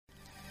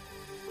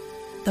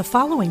The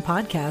following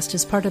podcast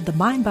is part of the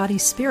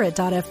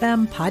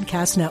MindBodySpirit.fm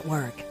podcast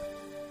network.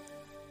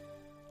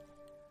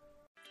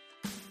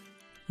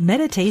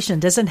 Meditation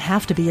doesn't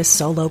have to be a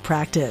solo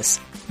practice.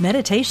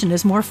 Meditation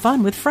is more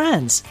fun with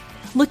friends.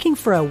 Looking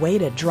for a way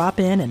to drop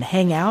in and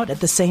hang out at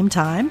the same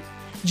time?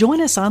 Join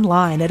us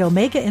online at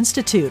Omega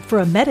Institute for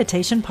a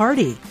meditation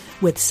party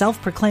with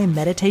self-proclaimed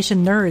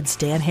meditation nerds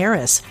Dan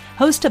Harris,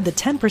 host of the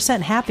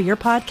 10% Happier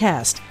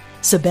podcast,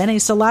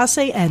 Sebene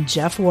Selassie, and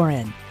Jeff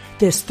Warren.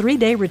 This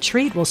 3-day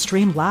retreat will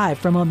stream live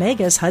from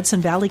Omega's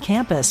Hudson Valley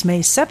campus May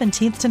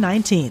 17th to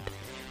 19th.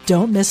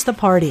 Don't miss the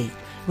party.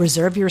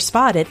 Reserve your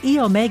spot at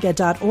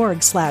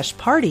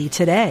eomega.org/party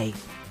today.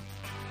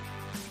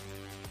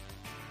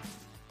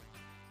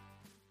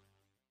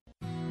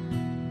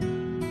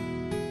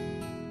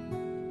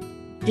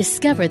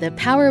 Discover the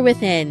power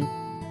within.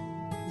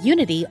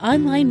 Unity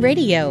Online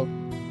Radio.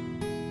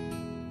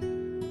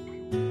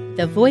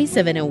 The voice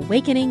of an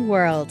awakening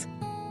world.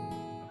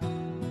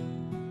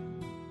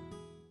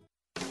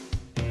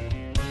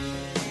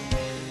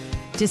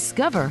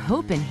 Discover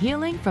hope and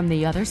healing from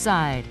the other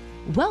side.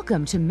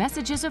 Welcome to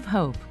Messages of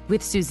Hope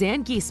with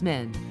Suzanne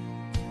Giesemann.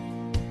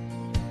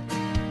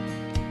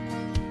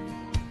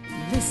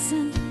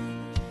 Listen,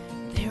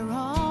 they're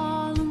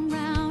all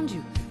around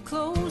you,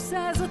 close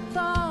as a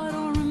thought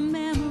or a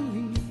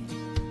memory.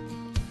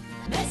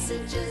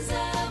 Messages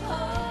of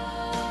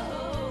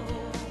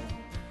hope.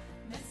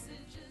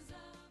 Messages of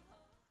hope.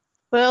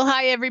 Well,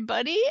 hi,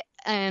 everybody,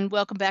 and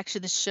welcome back to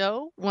the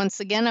show. Once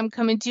again, I'm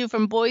coming to you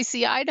from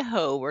Boise,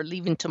 Idaho. We're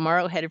leaving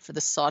tomorrow, headed for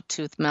the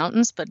Sawtooth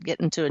Mountains, but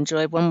getting to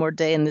enjoy one more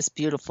day in this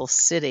beautiful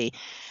city.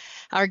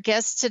 Our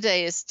guest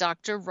today is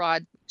Dr.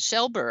 Rod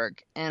Schellberg,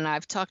 and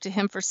I've talked to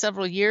him for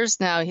several years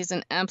now. He's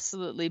an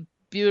absolutely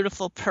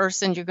beautiful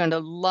person. You're going to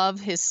love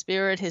his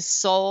spirit, his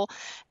soul.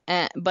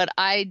 But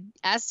I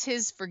asked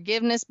his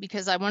forgiveness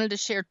because I wanted to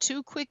share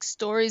 2 quick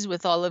stories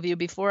with all of you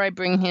before I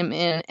bring him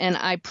in. And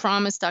I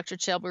promise, Dr.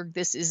 Schellberg,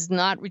 this is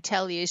not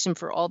retaliation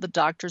for all the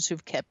doctors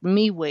who've kept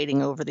me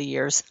waiting over the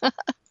years.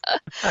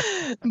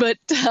 But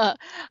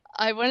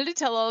I wanted to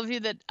tell all of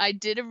you that I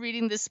did a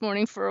reading this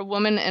morning for a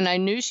woman, and I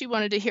knew she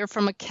wanted to hear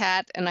from a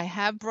cat, and I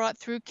have brought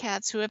through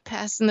cats who have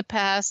passed in the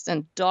past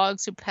and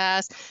dogs who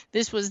passed.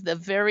 This was the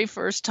very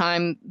first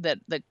time that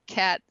the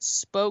cat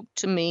spoke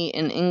to me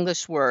in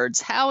English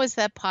words. How is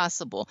that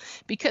possible?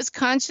 Because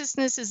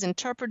consciousness is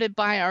interpreted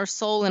by our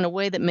soul in a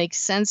way that makes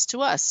sense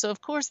to us. So,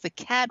 of course, the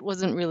cat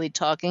wasn't really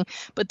talking,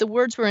 but the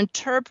words were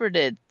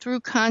interpreted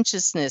through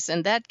consciousness.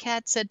 And that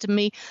cat said to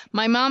me,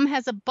 "My mom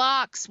has a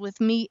box with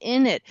me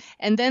in it."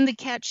 And then the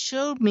cat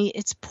showed me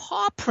its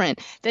paw print,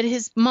 that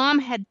his mom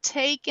had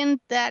taken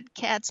that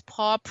cat's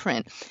paw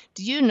print.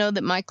 Do you know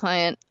that my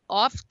client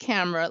off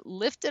camera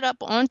lifted up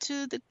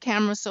onto the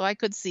camera so I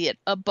could see it,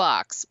 a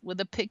box with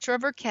a picture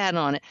of her cat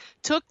on it,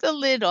 took the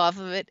lid off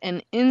of it,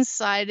 and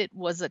inside it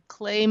was a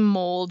clay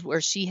mold where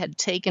she had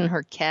taken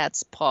her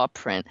cat's paw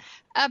print.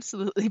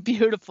 Absolutely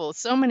beautiful.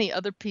 So many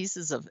other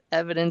pieces of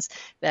evidence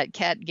that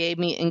cat gave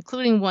me,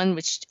 including one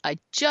which I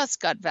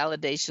just got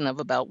validation of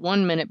about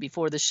 1 minute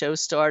before the show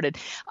started.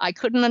 I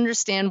couldn't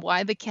understand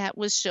why the cat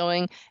was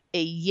showing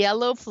a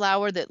yellow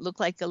flower that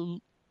looked like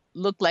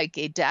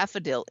a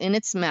daffodil in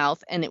its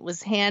mouth, and it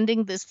was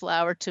handing this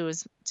flower to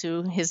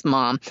his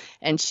mom.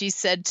 And she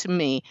said to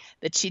me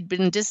that she'd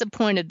been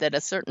disappointed that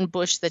a certain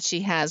bush that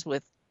she has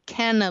with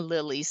canna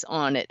lilies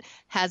on it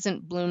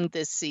hasn't bloomed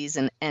this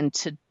season, and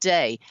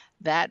today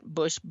that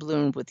bush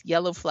bloomed with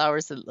yellow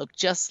flowers that look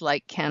just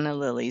like canna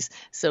lilies.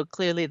 So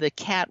clearly the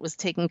cat was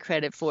taking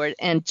credit for it.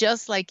 And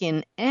just like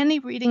in any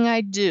reading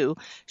I do,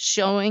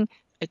 showing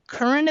a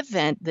current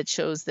event that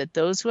shows that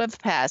those who have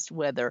passed,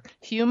 whether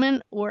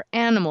human or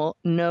animal,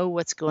 know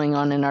what's going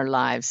on in our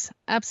lives.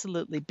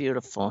 Absolutely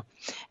beautiful.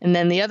 And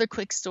then the other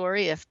quick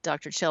story, if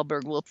Dr.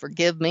 Schellberg will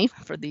forgive me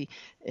for the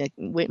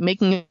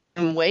making him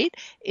wait,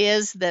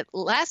 is that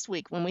last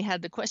week when we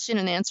had the question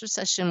and answer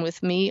session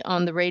with me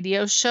on the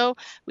radio show,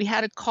 we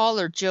had a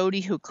caller,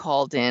 Jody, who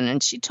called in,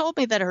 and she told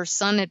me that her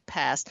son had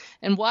passed.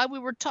 And while we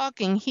were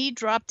talking, he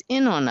dropped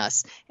in on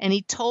us, and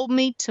he told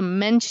me to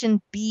mention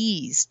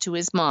bees to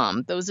his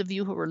mom. Those of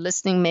you who were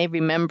listening may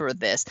remember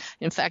this.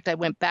 In fact, I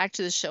went back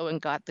to the show and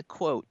got the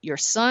quote, "Your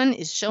son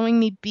is showing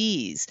me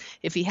bees.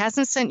 If he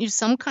hasn't sent you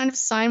some kind of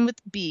sign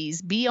with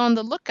bees, be on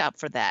the lookout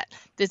for that.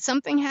 Did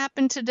something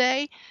happen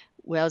today?"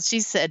 Well, she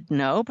said,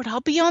 "No, but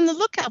I'll be on the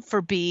lookout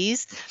for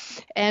bees."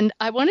 And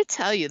I want to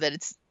tell you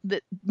that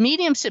that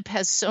mediumship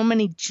has so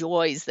many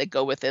joys that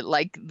go with it,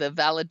 like the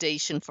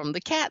validation from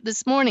the cat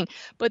this morning.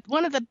 But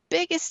one of the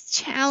biggest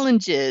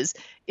challenges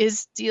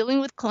is dealing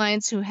with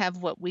clients who have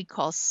what we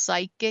call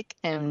psychic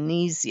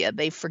amnesia.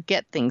 They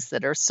forget things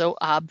that are so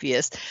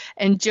obvious.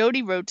 And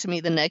Jody wrote to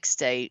me the next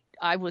day,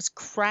 I was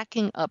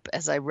cracking up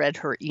as I read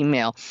her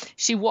email.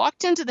 She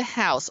walked into the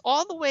house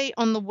all the way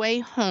on the way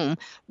home,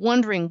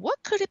 wondering, what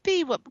could it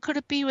be? What could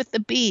it be with the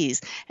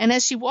bees? And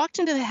as she walked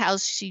into the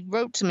house, she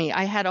wrote to me,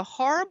 I had a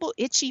horrible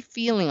itch itchy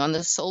feeling on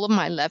the sole of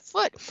my left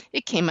foot.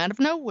 It came out of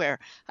nowhere.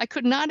 I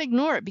could not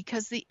ignore it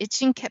because the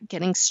itching kept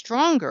getting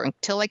stronger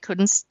until I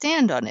couldn't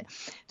stand on it.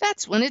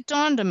 That's when it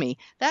dawned on me.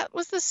 That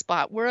was the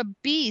spot where a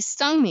bee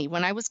stung me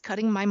when I was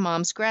cutting my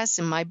mom's grass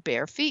in my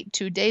bare feet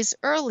 2 days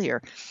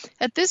earlier.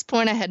 At this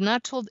point, I had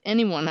not told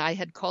anyone I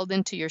had called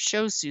into your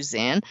show,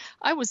 Suzanne.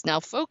 I was now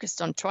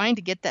focused on trying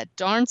to get that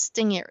darn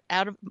stinger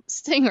out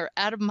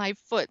of my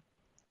foot.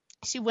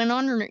 She went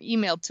on in her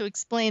email to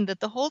explain that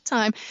the whole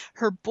time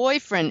her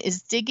boyfriend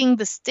is digging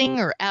the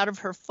stinger out of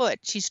her foot.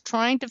 She's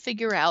trying to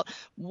figure out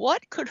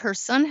what could her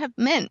son have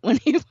meant when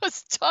he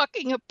was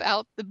talking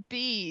about the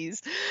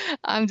bees.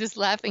 I'm just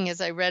laughing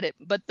as I read it.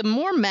 But the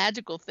more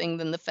magical thing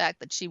than the fact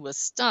that she was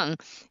stung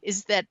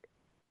is that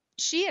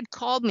she had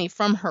called me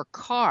from her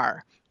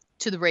car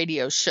to the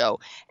radio show.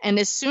 And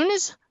as soon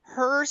as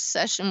her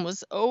session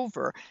was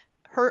over,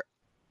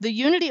 the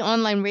Unity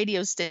online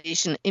radio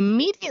station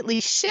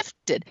immediately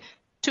shifted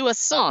to a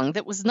song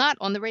that was not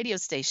on the radio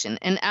station.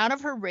 And out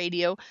of her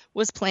radio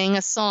was playing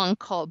a song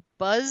called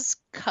Buzz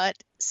Cut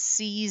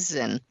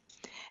Season.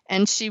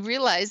 And she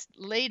realized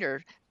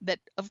later that,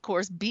 of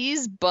course,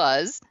 bees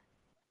buzz.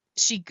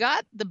 She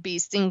got the bee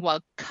sting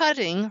while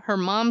cutting her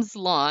mom's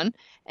lawn,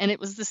 and it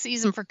was the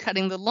season for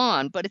cutting the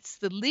lawn. But it's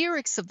the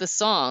lyrics of the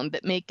song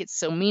that make it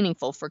so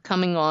meaningful for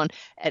coming on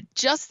at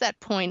just that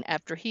point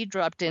after he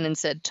dropped in and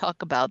said,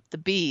 talk about the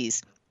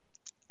bees.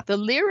 The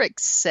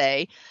lyrics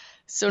say,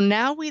 so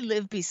now we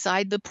live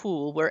beside the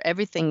pool where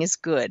everything is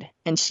good.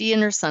 And she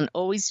and her son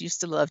always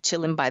used to love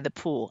chilling by the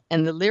pool.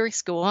 And the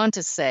lyrics go on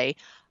to say,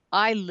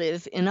 I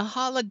live in a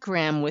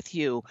hologram with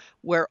you,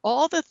 where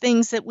all the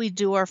things that we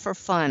do are for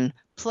fun.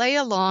 Play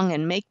along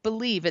and make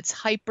believe it's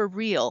hyper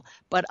real,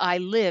 but I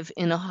live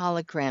in a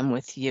hologram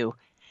with you.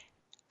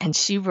 And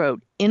she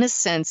wrote, in a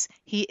sense,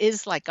 he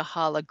is like a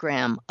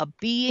hologram, a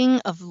being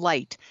of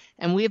light.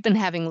 And we have been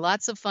having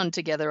lots of fun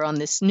together on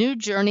this new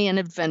journey and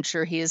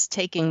adventure he is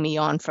taking me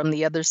on from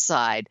the other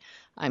side.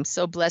 I'm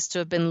so blessed to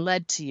have been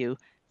led to you.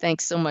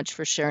 Thanks so much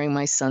for sharing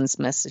my son's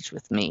message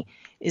with me.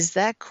 Is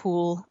that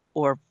cool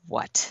or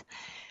what?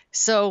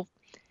 So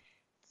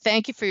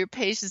thank you for your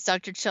patience,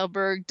 Dr.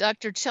 Kjellberg.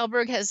 Dr.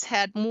 Kjellberg has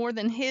had more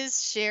than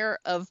his share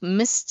of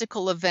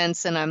mystical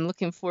events, and I'm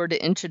looking forward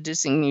to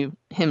introducing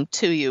him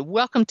to you.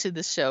 Welcome to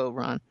the show,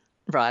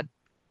 Rod.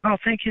 Oh,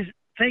 thank you.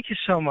 Thank you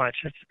so much.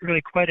 It's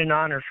really quite an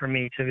honor for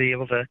me to be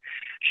able to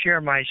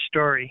share my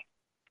story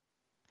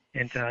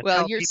and tell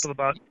people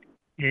about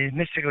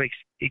mystical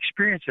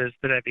experiences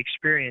that I've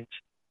experienced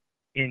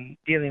in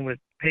dealing with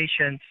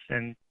patients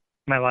and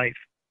my life.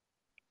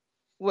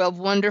 Well,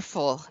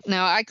 wonderful.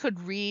 Now, I could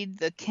read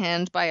the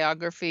canned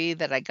biography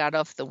that I got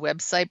off the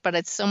website, but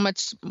it's so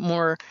much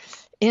more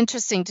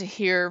interesting to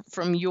hear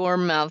from your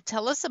mouth.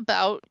 Tell us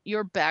about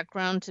your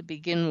background to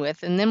begin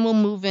with, and then we'll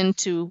move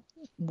into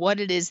what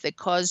it is that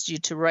caused you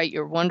to write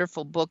your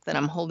wonderful book that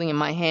I'm holding in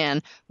my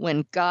hand,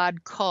 When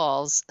God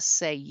Calls,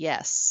 Say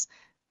Yes.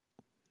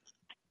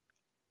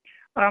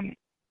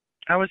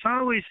 I was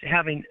always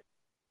having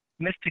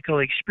mystical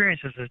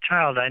experiences as a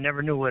child. I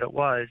never knew what it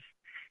was.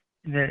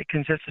 And it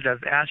consisted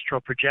of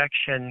astral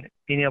projection,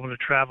 being able to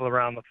travel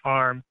around the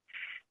farm,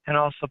 and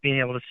also being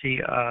able to see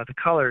the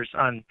colors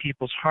on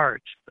people's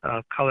hearts,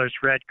 colors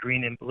red,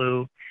 green, and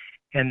blue,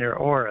 and their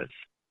auras.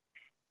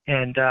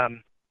 And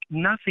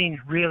nothing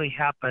really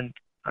happened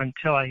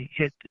until I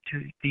hit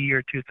the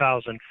year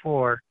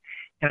 2004,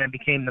 and I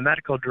became the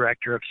medical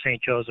director of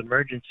St. Joe's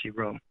Emergency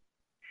Room.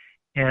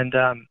 And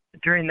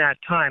during that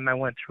time, I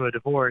went through a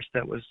divorce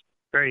that was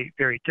very,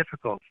 very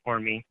difficult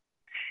for me.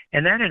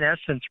 And that, in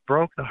essence,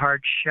 broke the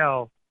hard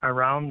shell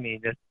around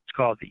me that's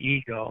called the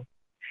ego.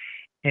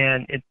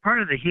 And in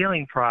part of the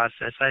healing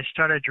process, I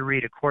started to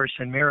read A Course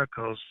in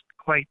Miracles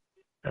quite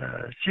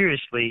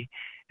seriously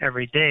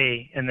every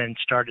day, and then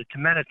started to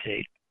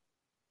meditate.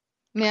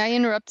 May I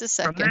interrupt a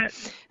second?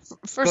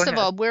 First of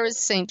all, where is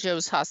St.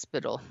 Joe's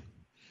Hospital?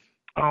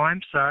 Oh,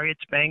 I'm sorry.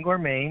 It's Bangor,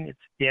 Maine. It's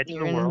the edge of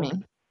the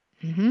world.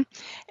 Mm-hmm.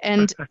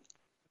 And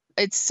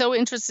it's so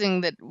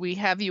interesting that we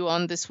have you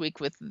on this week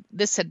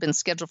this had been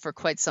scheduled for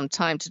quite some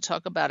time to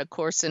talk about A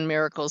Course in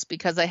Miracles,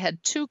 because I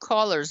had 2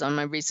 callers on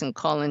my recent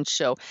call-in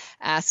show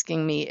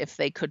asking me if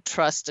they could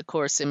trust A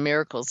Course in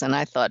Miracles. And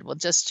I thought, well,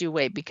 just you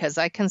wait, because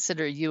I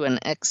consider you an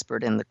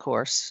expert in the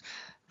Course,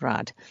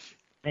 Rod.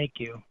 Thank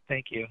you.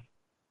 Thank you.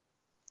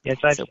 Yes,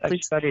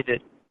 I've studied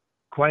it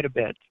quite a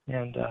bit.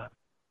 And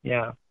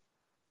yeah.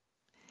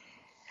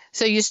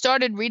 So you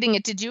started reading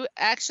it. Did you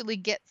actually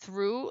get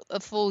through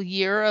a full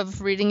year of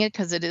reading it?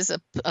 Because it is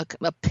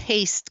a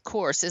paced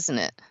course, isn't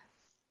it?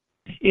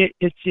 It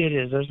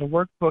is. There's a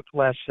workbook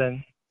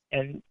lesson,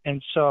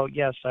 and so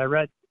yes, I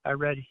read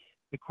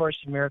The Course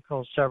in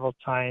Miracles several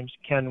times.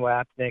 Ken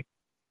Wapnick,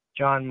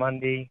 John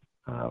Mundy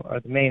are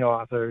the main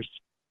authors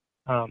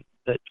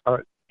that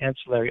are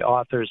ancillary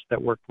authors that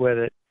work with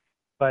it.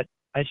 But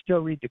I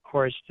still read the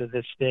course to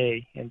this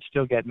day and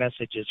still get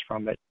messages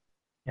from it.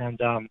 And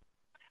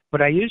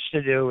what I used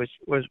to do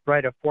was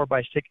write a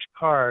 4x6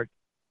 card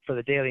for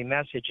the daily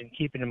message and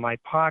keep it in my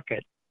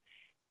pocket.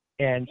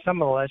 And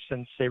some of the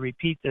lessons, they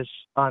repeat this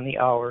on the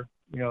hour.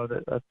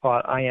 the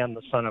thought, I am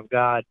the Son of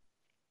God.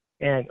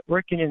 And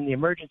working in the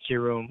emergency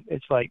room,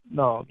 it's like,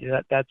 no,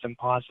 that's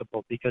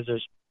impossible because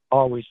there's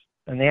always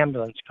an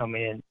ambulance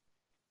coming in.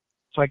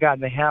 So I got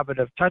in the habit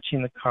of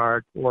touching the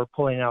card or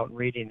pulling out and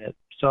reading it.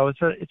 So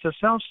it's a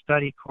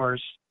self-study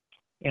course,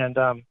 and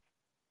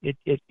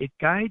it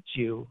guides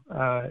you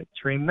to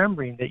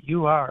remembering that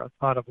you are a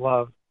thought of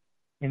love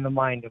in the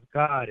mind of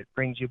God. It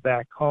brings you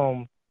back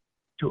home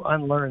to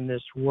unlearn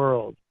this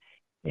world.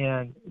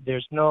 And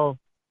there's no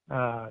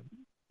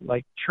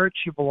like church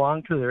you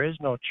belong to. There is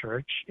no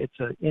church. It's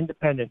an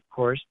independent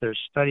course. There's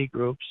study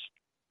groups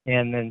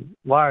and then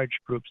large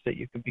groups that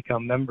you can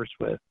become members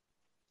with.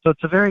 So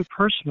it's a very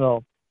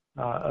personal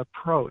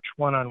approach,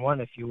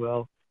 one-on-one, if you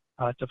will,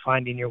 to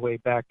finding your way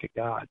back to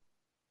God.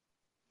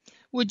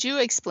 Would you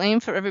explain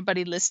for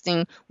everybody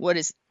listening what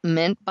is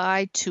meant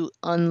by to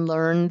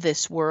unlearn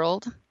this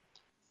world?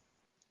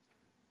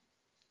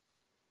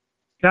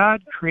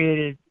 God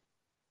created,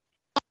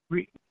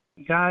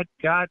 God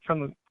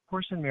from the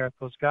Course in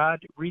Miracles,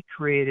 God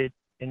recreated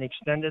an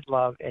extended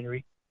love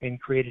and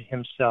created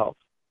Himself.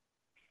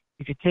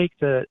 If you take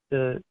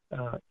the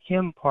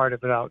Him part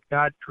of it out,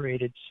 God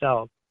created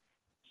self.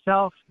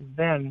 Self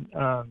then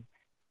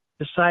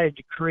decided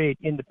to create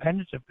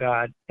independence of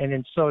God, and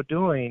in so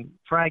doing,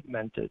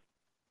 fragmented.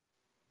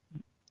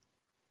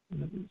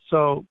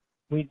 So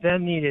we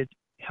then needed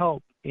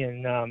help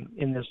in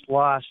this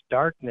lost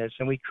darkness,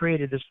 and we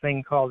created this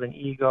thing called an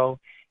ego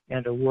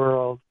and a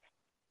world.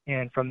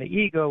 And from the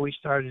ego, we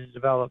started to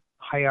develop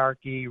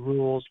hierarchy,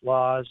 rules,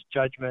 laws,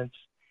 judgments,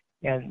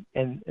 and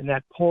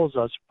that pulls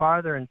us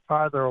farther and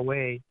farther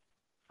away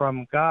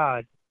from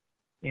God,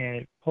 and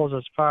it pulls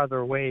us farther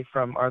away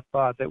from our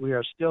thought that we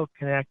are still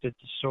connected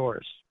to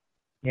Source,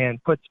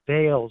 and puts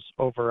veils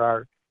over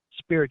our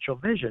spiritual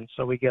vision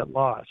so we get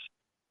lost.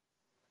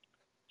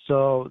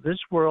 So this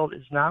world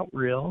is not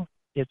real.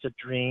 It's a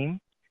dream,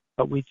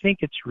 but we think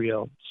it's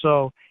real.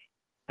 So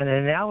an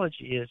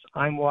analogy is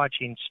I'm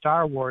watching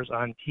Star Wars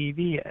on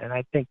TV, and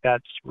I think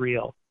that's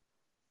real.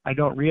 I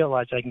don't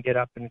realize I can get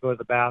up and go to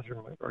the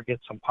bathroom or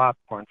get some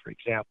popcorn, for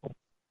example.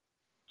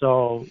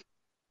 So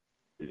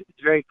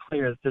it's very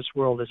clear that this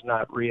world is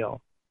not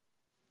real.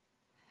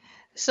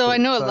 So I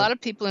know a lot of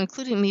people,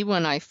 including me,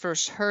 when I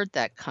first heard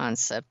that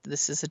concept,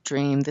 this is a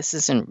dream, this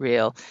isn't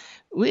real,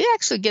 we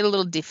actually get a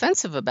little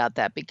defensive about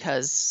that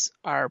because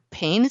our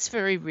pain is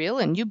very real,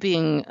 and you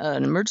being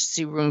an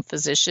emergency room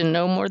physician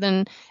know more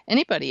than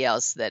anybody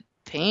else that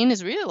pain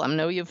is real. I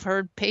know you've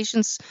heard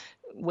patients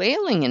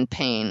wailing in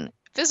pain,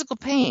 physical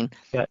pain.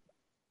 Yeah.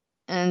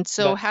 And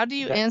so how do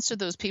you answer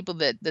those people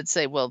that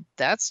say, well,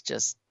 that's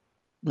just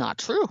not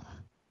true?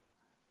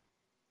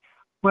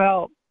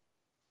 Well,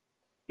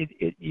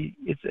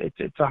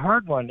 it's a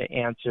hard one to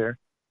answer,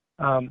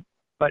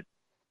 but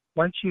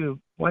once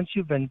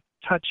you've been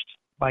touched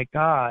by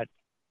God,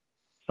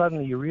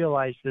 suddenly you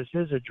realize this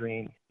is a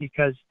dream,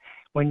 because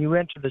when you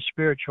enter the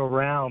spiritual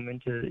realm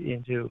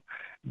into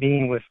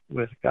being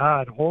with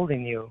God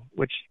holding you,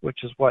 which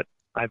is what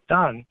I've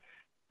done,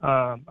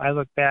 I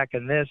look back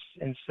at this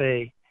and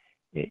say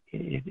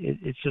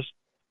it's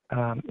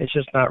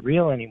just not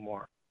real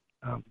anymore.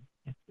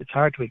 It's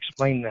hard to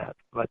explain that,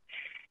 but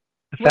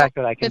the fact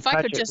that I can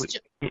touch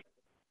it.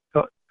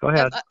 Go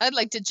ahead. I'd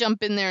like to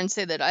jump in there and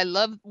say that I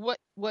love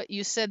what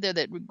you said there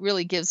that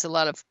really gives a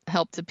lot of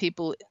help to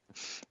people.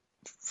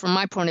 From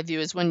my point of view,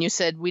 is when you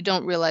said we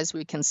don't realize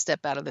we can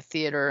step out of the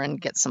theater and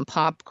get some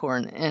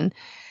popcorn. And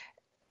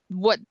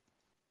what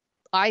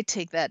I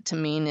take that to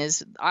mean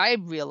is I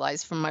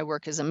realize from my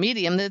work as a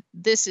medium that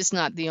this is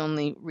not the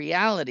only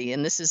reality,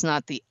 and this is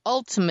not the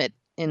ultimate,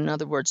 in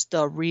other words,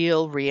 the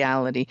real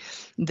reality,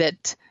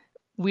 that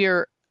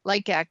we're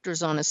like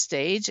actors on a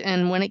stage,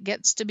 and when it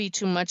gets to be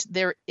too much,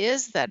 there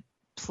is that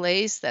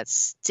place, that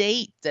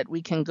state that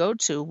we can go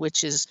to,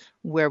 which is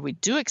where we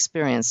do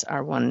experience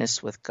our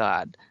oneness with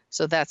God.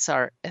 So that's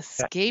our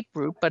escape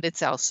route, but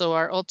it's also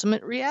our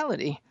ultimate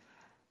reality.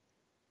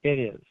 It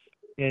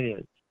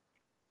is.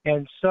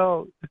 And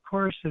so the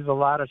Course is a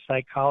lot of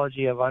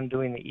psychology of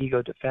undoing the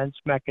ego defense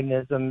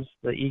mechanisms,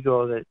 the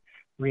ego that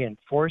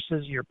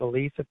reinforces your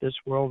belief that this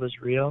world is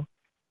real.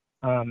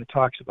 It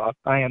talks about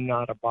I am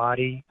not a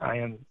body, I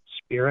am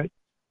spirit,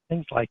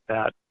 things like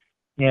that.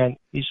 And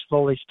you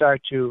slowly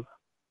start to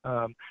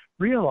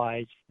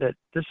realize that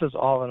this is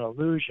all an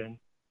illusion.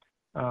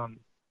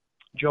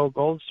 Joe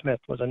Goldsmith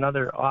was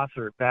another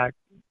author back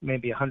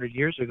maybe 100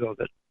 years ago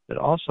that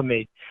also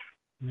made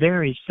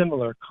very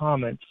similar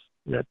comments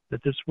that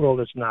this world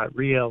is not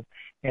real,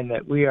 and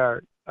that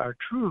our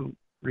true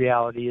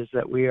reality is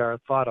that we are a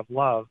thought of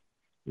love,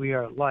 we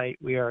are light,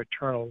 we are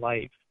eternal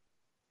life.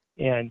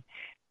 And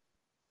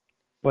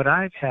what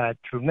I've had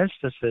through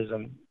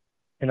mysticism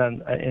and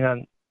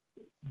on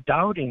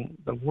doubting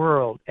the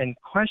world and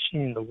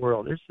questioning the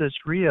world, is this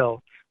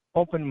real,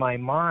 opened my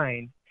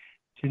mind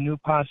to new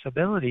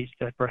possibilities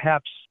that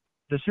perhaps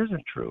this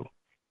isn't true,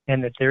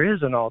 and that there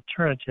is an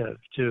alternative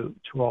to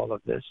all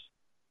of this.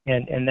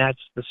 And that's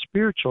the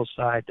spiritual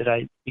side that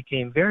I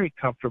became very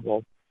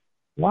comfortable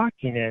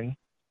walking in.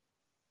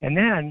 And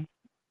then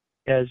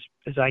as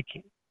I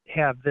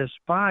have this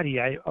body,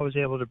 I was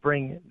able to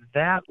bring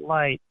that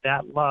light,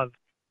 that love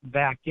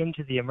back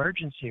into the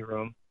emergency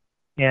room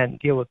and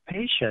deal with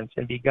patients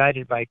and be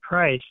guided by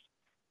Christ,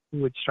 who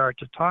would start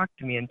to talk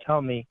to me and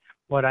tell me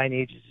what I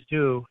needed to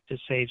do to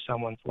save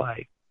someone's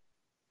life.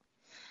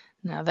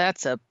 Now,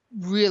 that's a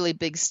really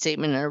big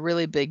statement and a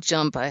really big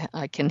jump.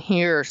 I can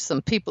hear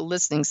some people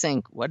listening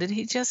saying, what did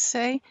he just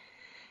say?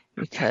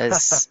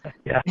 Because,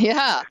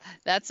 yeah,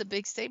 that's a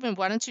big statement.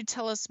 Why don't you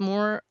tell us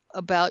more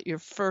about your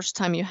first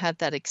time you had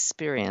that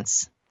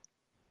experience?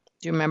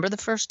 Do you remember the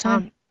first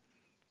time?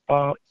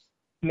 Well,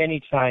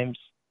 many times.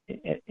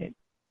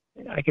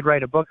 I could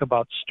write a book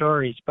about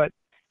stories, but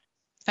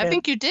I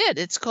think you did.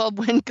 It's called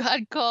When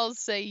God Calls,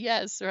 Say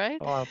Yes, right?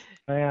 Oh,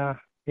 yeah.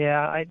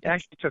 I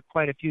actually took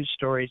quite a few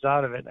stories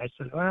out of it. I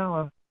said,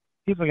 well,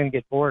 people are going to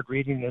get bored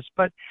reading this.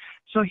 But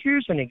so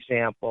here's an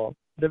example.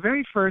 The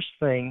very first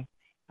thing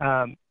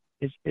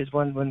is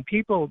when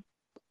people,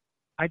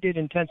 I did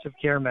intensive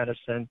care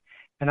medicine,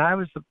 and I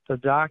was the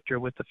doctor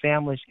with the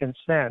family's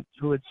consent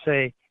who would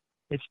say,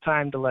 it's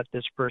time to let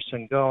this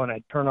person go, and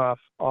I'd turn off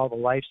all the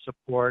life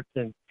support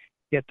and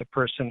get the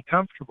person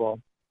comfortable.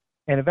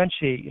 And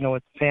eventually,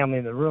 with the family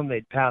in the room,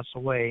 they'd pass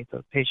away.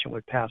 The patient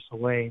would pass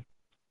away.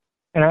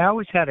 And I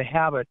always had a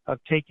habit of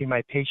taking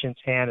my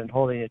patient's hand and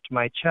holding it to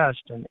my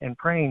chest and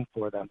praying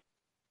for them.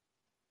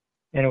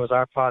 And it was,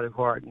 Our Father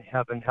who art in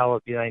heaven,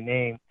 hallowed be thy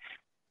name.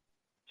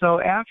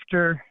 So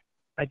after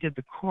I did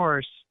the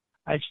course,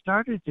 I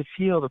started to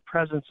feel the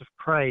presence of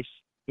Christ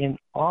in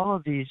all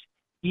of these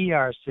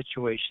ER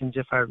situations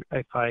if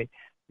I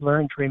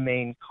learned to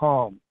remain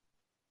calm.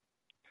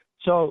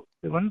 So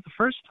one of the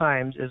first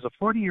times is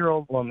a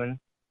 40-year-old woman,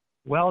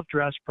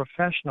 well-dressed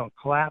professional,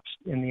 collapsed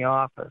in the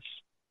office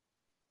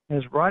and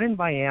is brought in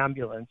by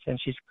ambulance, and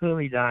she's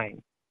clearly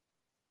dying.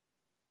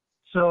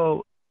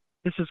 So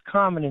this is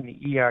common in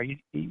the ER.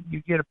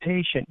 You get a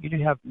patient,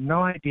 you have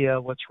no idea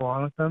what's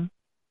wrong with them,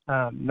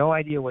 no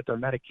idea what their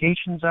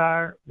medications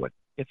are,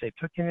 if they've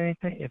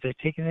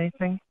taken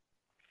anything.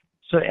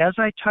 So as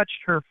I touched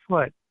her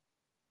foot,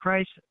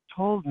 Christ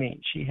told me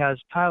she has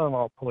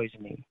Tylenol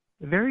poisoning,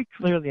 very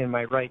clearly in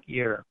my right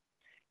ear.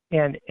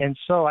 And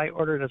so I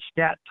ordered a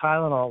stat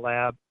Tylenol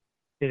lab,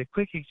 did a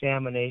quick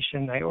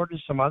examination. I ordered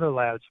some other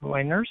labs. But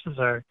my nurses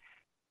are,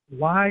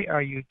 why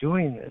are you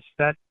doing this?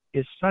 That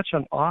is such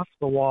an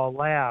off-the-wall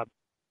lab.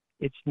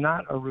 It's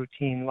not a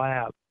routine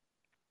lab.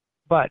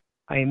 But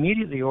I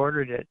immediately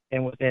ordered it,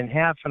 and within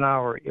half an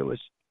hour, it was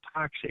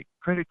toxic,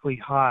 critically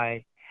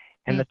high,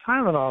 and the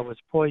Tylenol was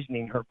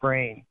poisoning her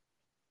brain.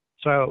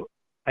 So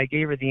I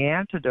gave her the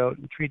antidote,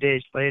 and 3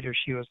 days later,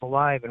 she was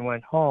alive and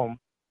went home.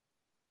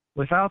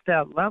 Without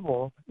that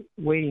level,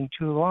 waiting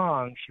too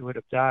long, she would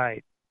have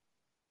died.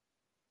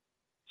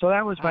 So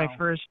that was my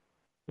first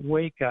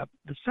wake-up.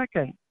 The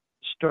second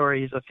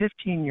story is a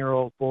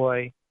 15-year-old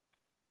boy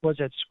was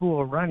at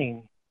school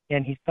running,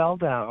 and he fell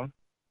down,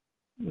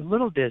 a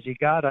little dizzy,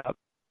 got up,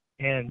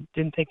 and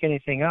didn't think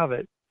anything of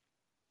it.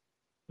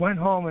 Went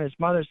home, and his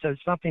mother said,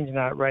 something's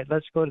not right.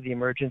 Let's go to the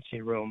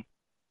emergency room.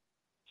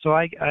 So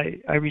I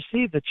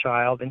received the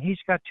child, and he's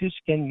got two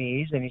skinned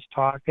knees, and he's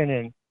talking,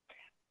 and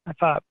I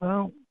thought,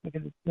 well,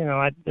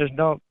 there's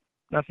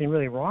nothing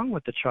really wrong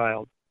with the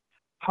child.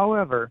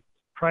 However,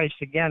 Christ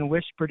again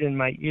whispered in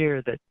my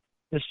ear that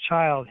this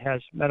child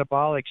has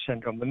metabolic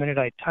syndrome. The minute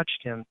I touched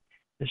him,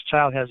 this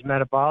child has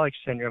metabolic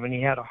syndrome, and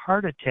he had a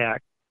heart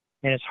attack,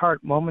 and his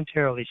heart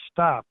momentarily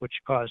stopped, which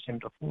caused him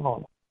to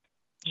fall.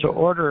 So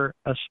order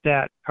a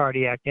stat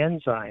cardiac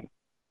enzyme.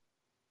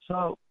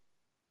 So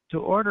to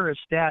order a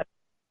stat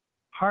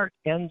heart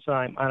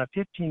enzyme on a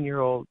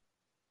 15-year-old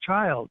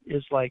child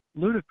is like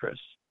ludicrous.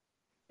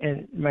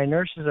 And my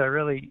nurses are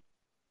really,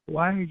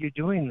 why are you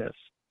doing this?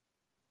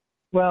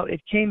 Well,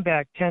 it came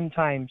back 10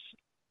 times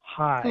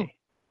high.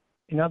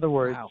 In other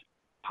words,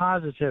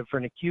 positive for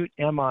an acute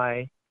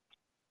MI.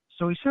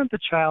 So we sent the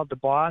child to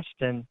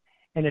Boston,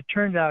 and it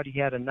turned out he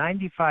had a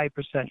 95%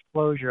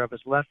 closure of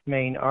his left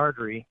main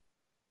artery.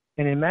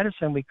 And in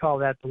medicine, we call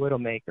that the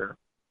widowmaker.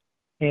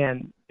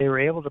 And they were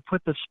able to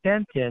put the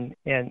stent in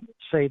and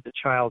save the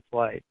child's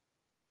life.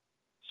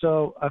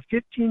 So a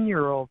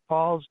 15-year-old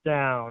falls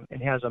down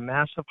and has a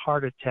massive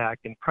heart attack,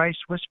 and Christ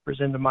whispers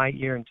into my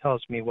ear and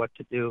tells me what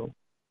to do.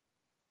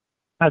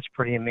 That's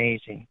pretty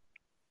amazing.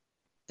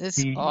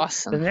 It's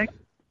awesome.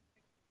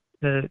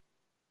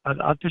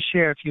 I'll just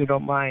share, if you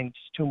don't mind,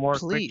 just two more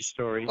quick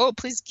stories. Oh,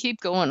 please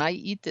keep going. I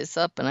eat this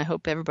up, and I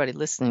hope everybody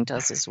listening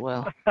does as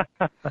well.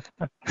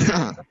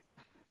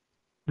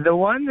 The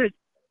one that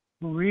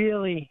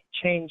really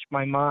changed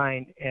my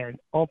mind and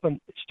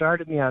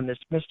started me on this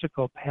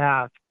mystical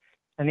path,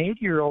 an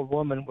 80-year-old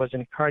woman was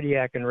in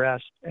cardiac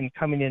arrest and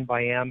coming in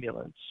by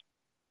ambulance.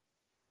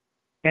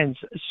 And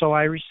so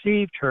I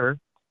received her,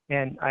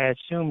 and I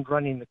assumed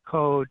running the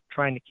code,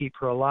 trying to keep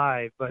her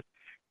alive, but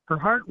her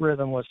heart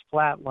rhythm was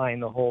flatline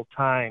the whole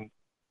time.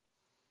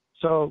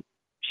 So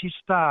she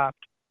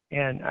stopped,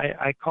 and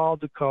I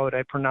called the code,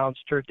 I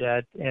pronounced her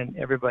dead, and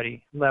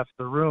everybody left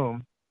the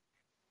room.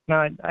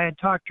 Now, I had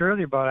talked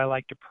earlier about I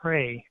like to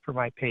pray for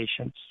my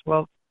patients.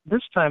 Well,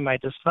 this time I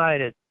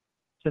decided,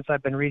 since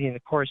I've been reading the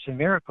Course in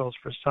Miracles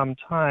for some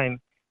time,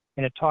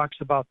 and it talks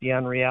about the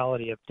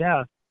unreality of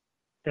death,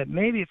 that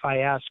maybe if I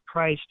ask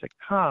Christ to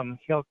come,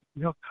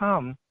 he'll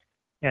come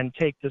and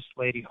take this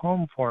lady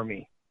home for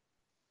me.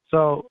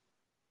 So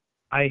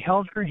I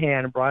held her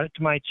hand and brought it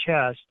to my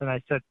chest, and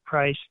I said,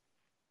 Christ,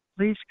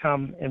 please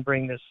come and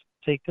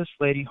take this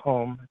lady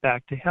home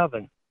back to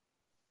heaven.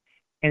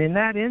 And in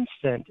that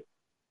instant,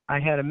 I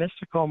had a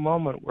mystical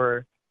moment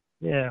where,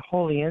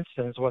 holy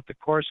instant is what the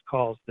Course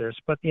calls this,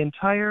 but the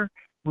entire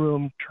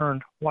room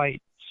turned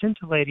white,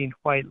 scintillating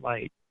white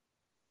light.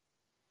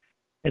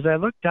 As I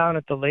looked down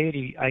at the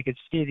lady, I could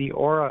see the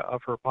aura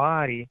of her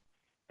body,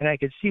 and I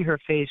could see her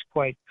face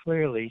quite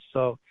clearly.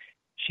 So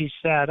she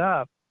sat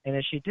up, and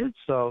as she did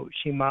so,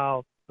 she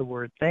mouthed the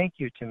word thank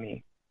you to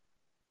me.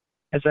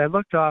 As I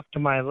looked off to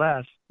my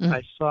left,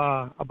 I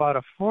saw about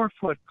a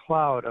 4-foot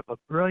cloud of a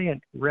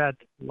brilliant red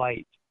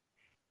light,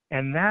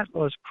 and that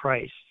was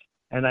Christ,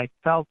 and I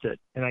felt it,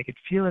 and I could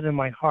feel it in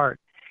my heart.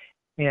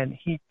 And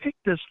he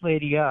picked this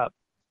lady up,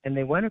 and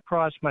they went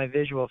across my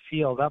visual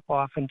field up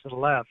off and to the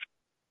left,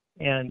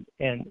 and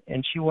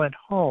she went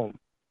home.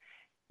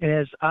 And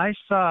as I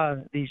saw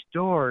these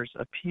doors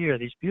appear,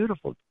 these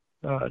beautiful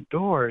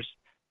doors,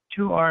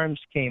 2 arms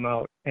came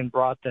out and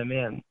brought them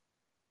in.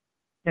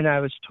 And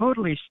I was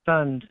totally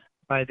stunned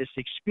by this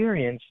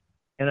experience,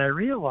 and I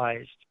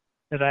realized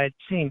that I had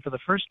seen for the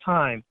first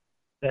time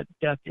that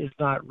death is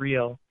not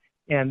real,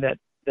 and that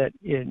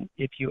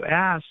if you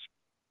ask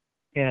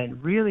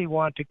and really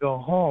want to go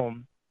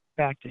home,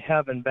 back to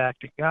heaven, back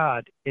to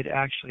God, it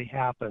actually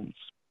happens.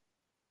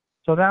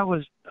 So that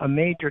was a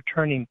major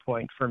turning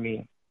point for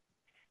me.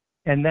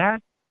 And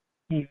that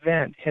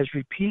event has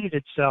repeated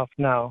itself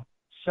now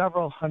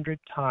several hundred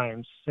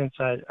times since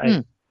I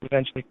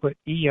eventually quit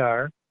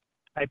ER.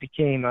 I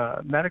became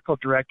a medical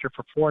director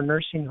for 4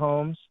 nursing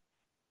homes,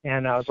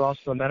 and I was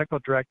also a medical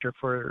director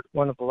for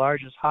one of the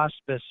largest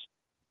hospice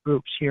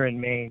groups here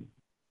in Maine.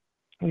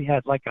 We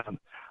had like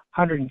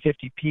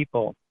 150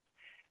 people.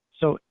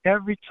 So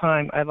every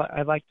time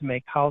I like to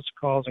make house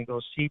calls and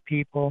go see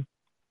people,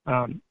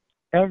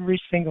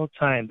 every single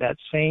time, that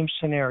same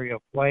scenario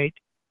of white,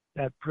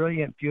 that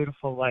brilliant,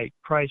 beautiful light,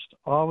 Christ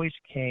always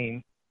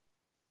came,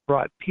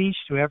 brought peace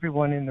to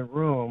everyone in the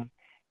room,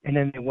 and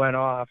then they went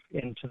off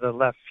into the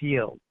left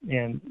field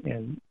and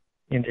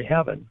into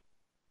heaven.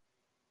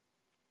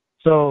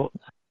 So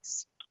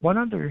one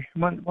other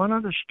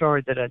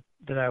story that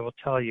I will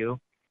tell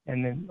you,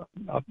 and then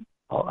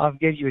I'll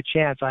give you a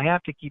chance. I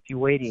have to keep you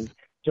waiting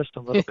just a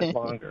little bit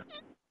longer.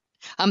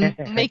 I'm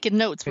making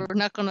notes. We're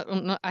not going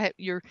to.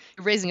 You're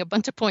raising a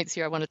bunch of points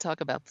here I want to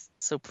talk about.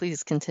 So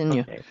please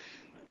continue. Okay.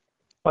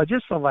 Well,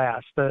 just the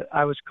last.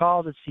 I was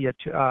called to see a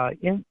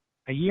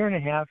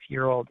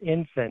 1.5-year-old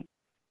infant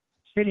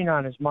sitting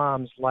on his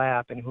mom's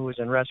lap and who was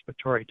in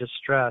respiratory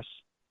distress.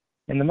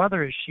 And the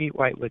mother is sheet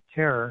white with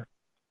terror.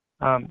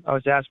 I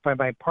was asked by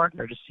my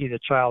partner to see the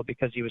child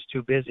because he was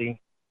too busy.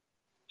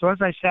 So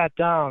as I sat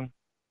down,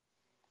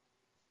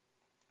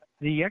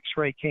 the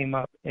x-ray came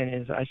up,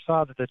 and I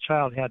saw that the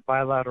child had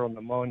bilateral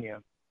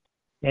pneumonia.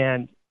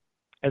 And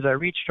as I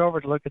reached over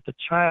to look at the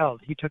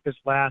child, he took his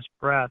last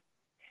breath,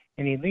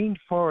 and he leaned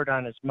forward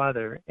on his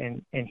mother,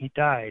 and he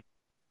died.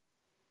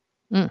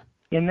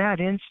 In that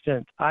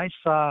instant, I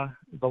saw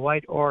the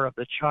white aura of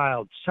the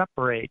child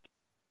separate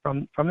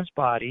from his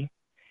body,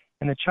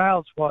 and the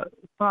child's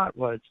thought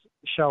was,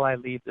 shall I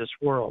leave this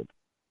world?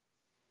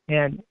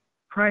 And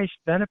Christ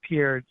then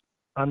appeared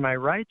on my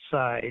right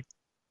side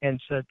and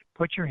said,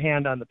 put your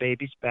hand on the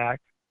baby's back,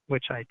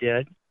 which I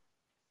did.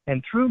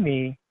 And through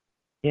me,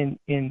 in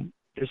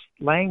this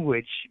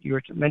language, you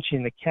were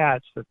mentioning the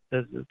cats, that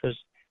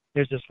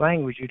there's this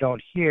language you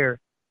don't hear,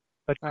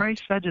 but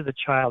Christ said to the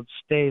child,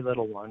 stay,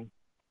 little one.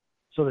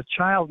 So the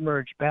child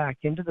merged back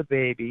into the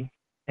baby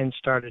and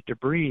started to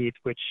breathe,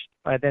 which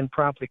I then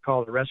promptly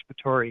called a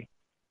respiratory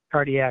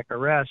cardiac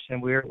arrest,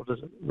 and we were able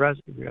to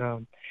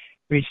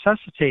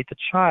resuscitate the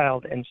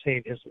child and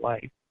save his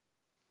life.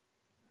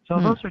 So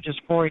those are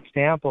just 4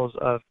 examples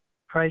of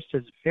Christ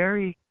is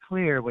very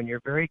clear when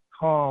you're very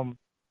calm,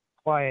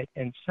 quiet,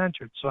 and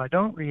centered. So I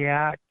don't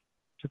react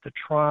to the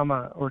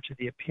trauma or to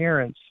the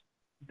appearance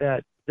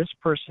that this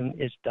person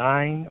is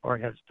dying or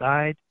has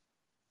died.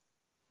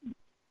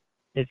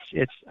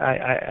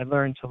 I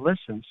learned to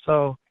listen.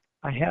 So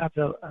I have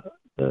to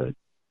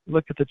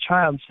look at the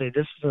child and say,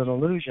 this is an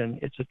illusion,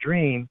 it's a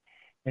dream.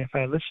 And if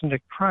I listen to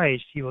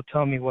Christ, he will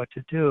tell me what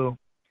to do.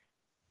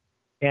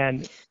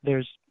 And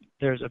there's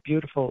a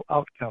beautiful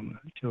outcome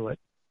to it.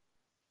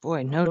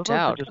 Boy, no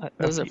doubt.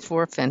 Those are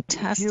 4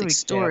 fantastic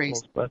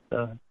stories. But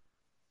yeah,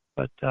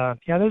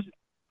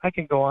 I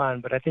can go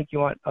on, but I think you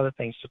want other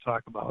things to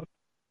talk about.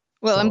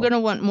 Well, I'm going to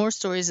want more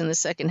stories in the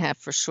second half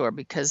for sure,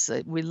 because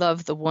we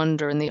love the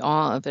wonder and the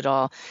awe of it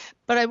all.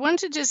 But I want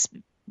to just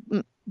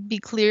be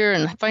clear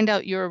and find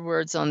out your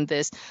words on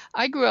this.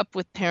 I grew up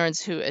with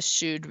parents who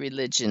eschewed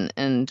religion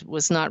and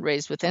was not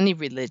raised with any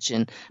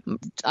religion.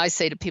 I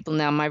say to people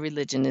now, my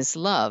religion is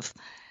love.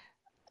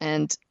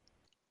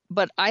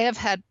 But I have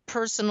had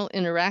personal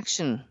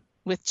interaction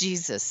with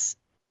Jesus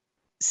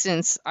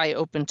since I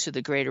opened to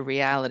the greater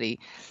reality.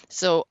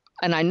 So,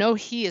 and I know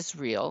he is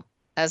real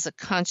as a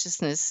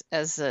consciousness,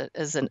 as a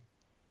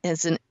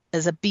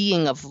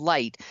being of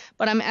light.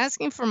 But I'm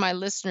asking for my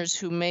listeners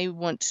who may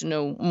want to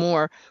know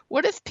more,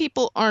 what if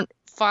people aren't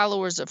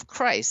followers of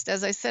Christ?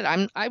 As I said,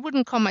 I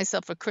wouldn't call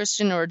myself a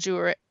Christian or a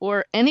Jew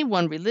or any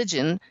one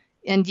religion,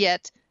 and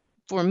yet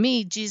for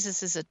me,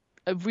 Jesus is a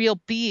real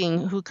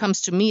being who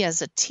comes to me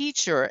as a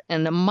teacher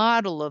and a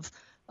model of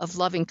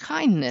loving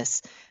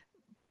kindness.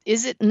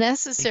 Is it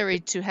necessary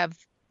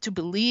to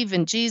believe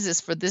in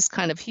Jesus for this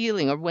kind of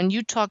healing? Or when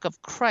you talk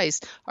of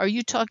Christ, are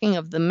you talking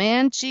of the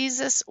man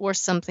Jesus or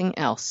something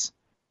else?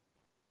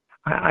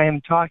 I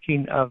am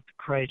talking of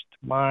Christ's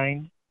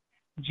mind.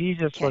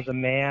 Jesus was a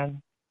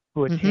man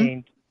who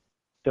attained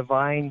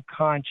divine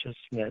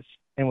consciousness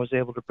and was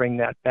able to bring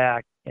that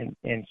back and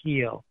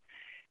heal.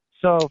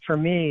 So for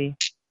me,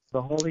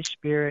 the Holy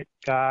Spirit,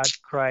 God,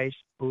 Christ,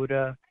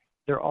 Buddha,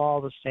 they're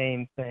all the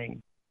same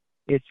thing.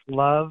 It's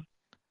love,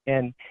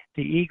 and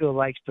the ego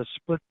likes to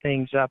split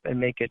things up and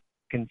make it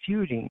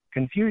confusion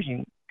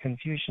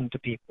to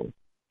people.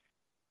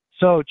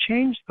 So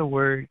change the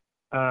word.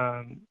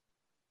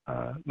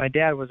 My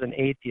dad was an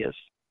atheist,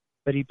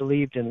 but he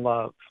believed in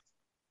love.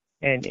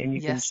 And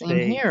you can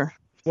say here.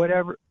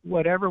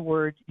 whatever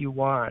word you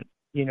want,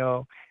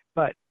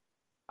 but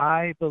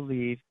I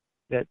believe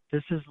that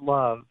this is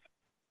love.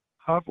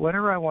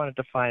 Whatever I want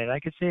to define it, I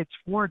could say it's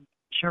Ford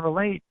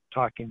Chevrolet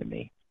talking to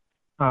me.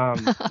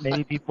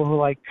 Maybe people who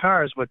like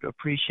cars would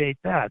appreciate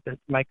that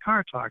my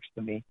car talks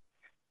to me.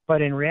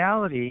 But in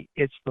reality,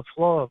 it's the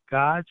flow of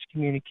God's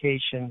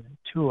communication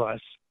to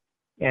us.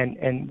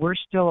 And we're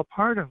still a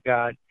part of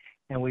God,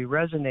 and we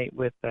resonate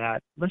with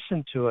that,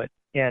 listen to it,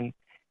 and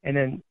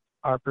then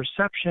our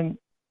perception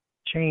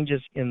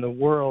changes in the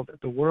world.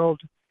 The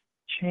world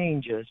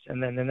changes,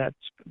 and then that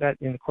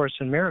in the Course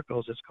in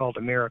Miracles is called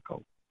a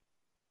miracle.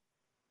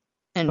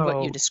 And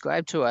what you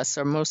described to us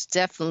are most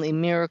definitely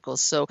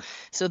miracles. So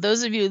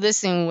those of you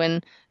listening,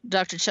 when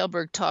Dr.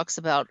 Kjellberg talks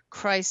about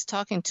Christ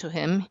talking to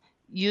him,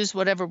 use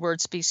whatever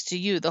word speaks to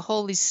you. The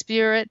Holy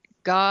Spirit,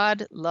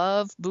 God,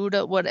 love,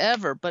 Buddha,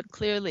 whatever, but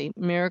clearly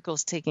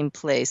miracles taking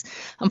place.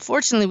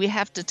 Unfortunately, we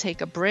have to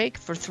take a break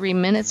for 3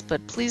 minutes,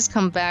 but please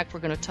come back.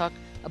 We're going to talk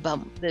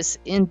about this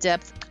in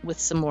depth with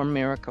some more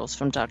miracles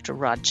from Dr.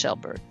 Rod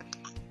Kjellberg.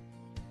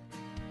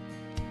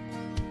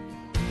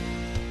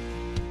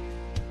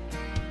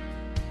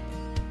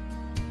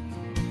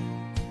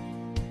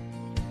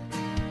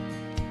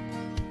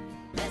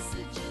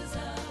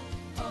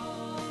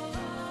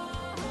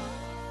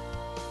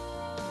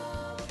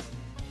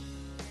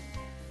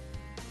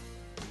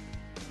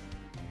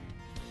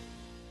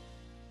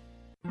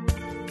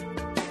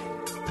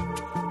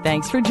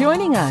 Thanks for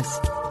joining us.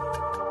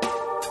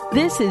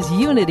 This is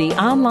Unity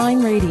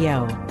Online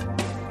Radio,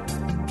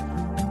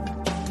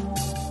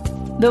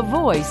 the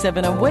voice of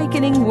an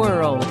awakening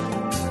world.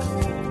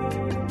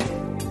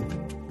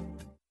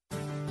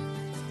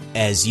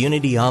 As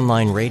Unity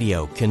Online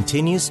Radio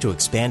continues to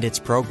expand its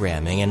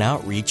programming and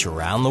outreach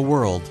around the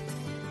world,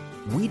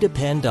 we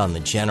depend on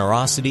the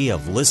generosity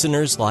of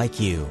listeners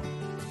like you.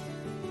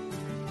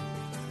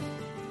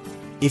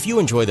 If you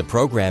enjoy the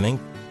programming,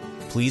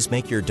 please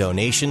make your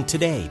donation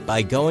today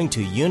by going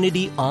to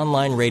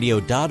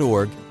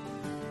unityonlineradio.org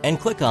and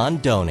click on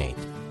Donate.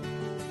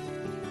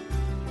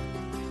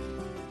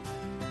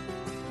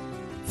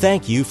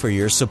 Thank you for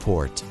your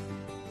support.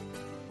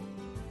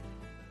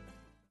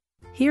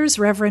 Here's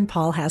Reverend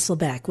Paul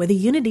Hasselbeck with a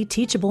Unity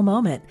Teachable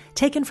Moment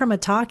taken from a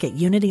talk at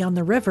Unity on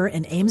the River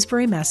in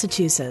Amesbury,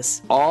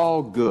 Massachusetts.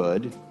 All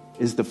good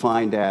is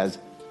defined as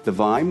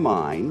divine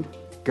mind,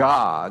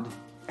 God,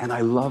 and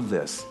I love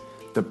this,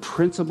 the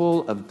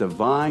principle of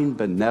divine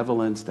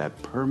benevolence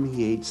that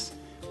permeates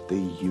the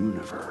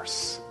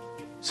universe.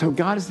 So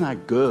God is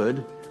not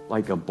good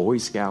like a Boy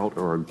Scout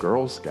or a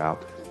Girl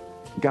Scout.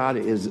 God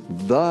is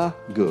the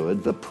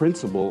good, the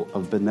principle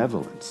of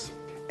benevolence.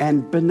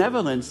 And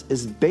benevolence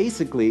is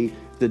basically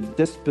the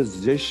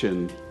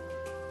disposition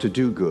to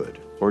do good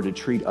or to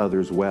treat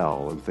others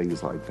well and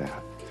things like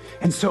that.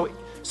 And so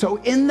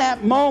in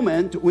that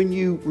moment, when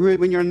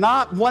you're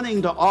not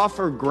wanting to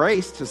offer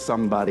grace to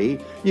somebody,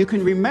 you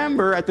can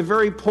remember at the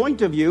very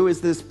point of view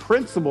is this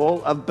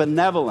principle of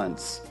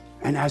benevolence.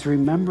 And as we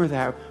remember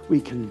that, we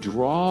can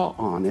draw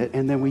on it,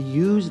 and then we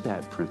use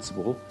that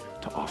principle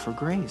to offer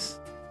grace.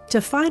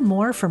 To find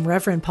more from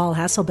Reverend Paul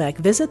Hasselbeck,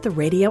 visit the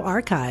radio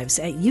archives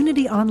at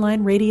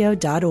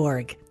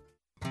unityonlineradio.org.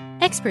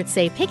 Experts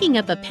say picking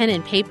up a pen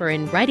and paper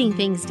and writing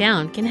things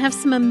down can have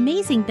some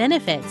amazing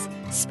benefits.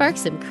 Spark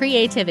some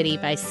creativity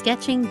by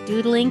sketching,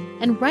 doodling,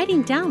 and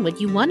writing down what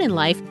you want in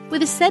life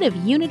with a set of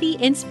Unity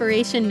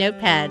Inspiration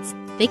Notepads.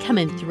 They come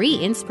in 3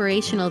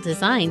 inspirational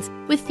designs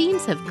with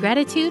themes of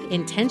gratitude,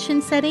 intention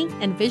setting,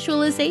 and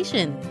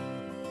visualization.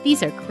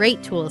 These are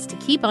great tools to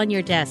keep on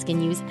your desk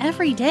and use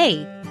every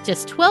day.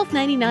 Just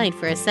 $12.99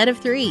 for a set of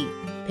 3.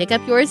 Pick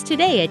up yours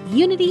today at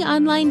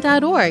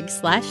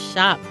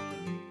unityonline.org/shop.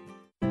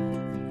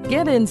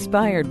 Get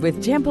inspired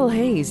with Temple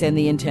Hayes and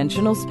the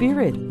Intentional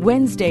Spirit,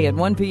 Wednesday at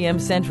 1 p.m.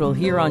 Central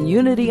here on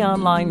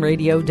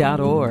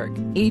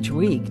UnityOnlineRadio.org. Each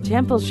week,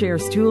 Temple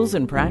shares tools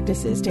and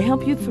practices to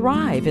help you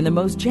thrive in the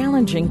most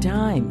challenging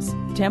times.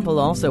 Temple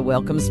also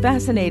welcomes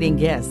fascinating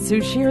guests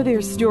who share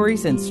their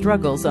stories and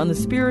struggles on the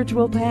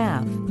spiritual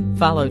path.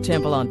 Follow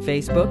Temple on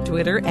Facebook,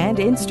 Twitter, and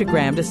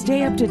Instagram to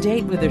stay up to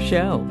date with the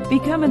show.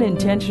 Become an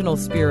intentional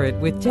spirit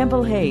with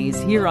Temple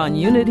Hayes here on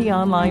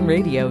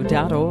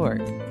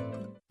UnityOnlineRadio.org.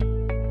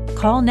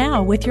 Call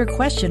now with your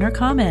question or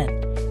comment.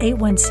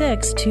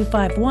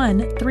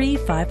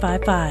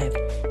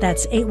 816-251-3555.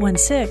 That's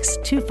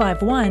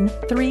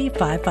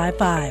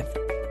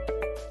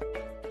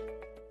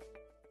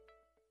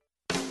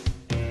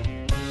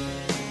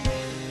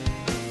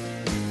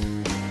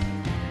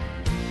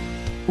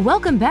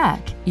Welcome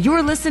back.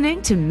 You're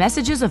listening to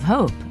Messages of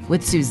Hope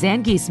with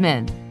Suzanne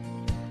Giesemann.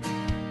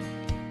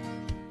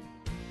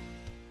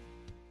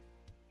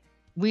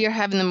 We are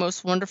having the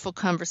most wonderful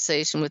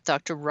conversation with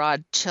Dr.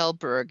 Rod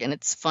Kjellberg, and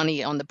it's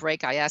funny, on the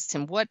break I asked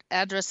him, what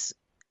address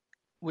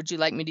would you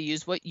like me to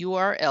use, what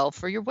URL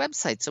for your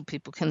website so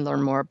people can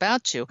learn more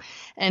about you?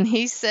 And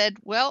he said,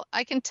 well,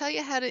 I can tell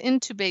you how to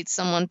intubate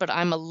someone, but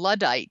I'm a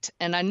Luddite.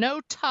 And I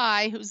know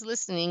Ty, who's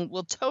listening,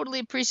 will totally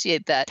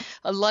appreciate that.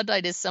 A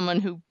Luddite is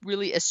someone who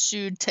really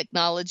eschewed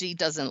technology,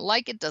 doesn't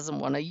like it, doesn't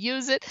want to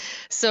use it.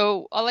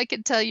 So all I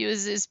can tell you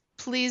is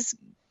please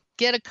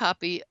get a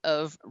copy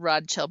of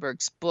Rod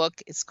Kjellberg's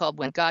book. It's called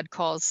When God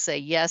Calls, Say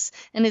Yes,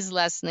 and his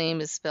last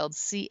name is spelled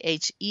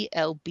Chelberg.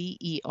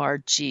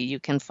 You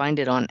can find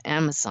it on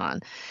Amazon.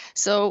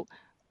 So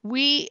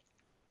we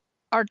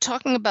are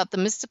talking about the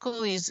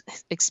mystical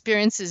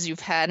experiences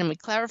you've had, and we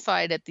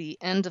clarified at the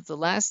end of the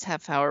last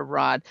half hour,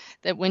 Rod,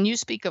 that when you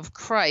speak of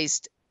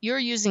Christ, you're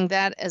using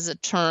that as a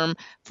term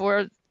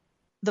for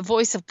the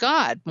voice of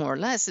God, more or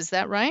less. Is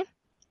that right?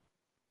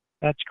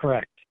 That's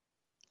correct.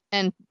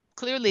 And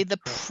clearly the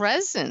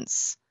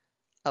presence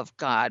of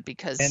God,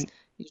 because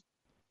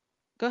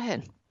go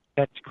ahead.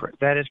 That's correct.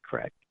 That is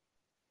correct.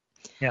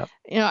 Yeah.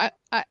 You know,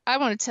 I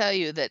want to tell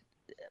you that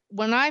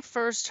when I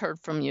first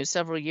heard from you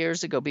several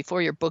years ago,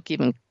 before your book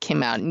even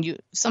came out, and you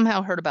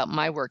somehow heard about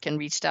my work and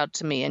reached out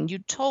to me, and you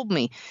told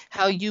me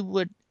how you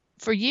would,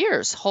 for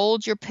years,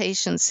 hold your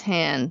patient's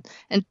hand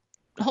and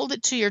hold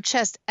it to your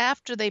chest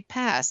after they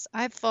passed,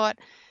 I thought,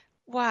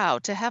 wow,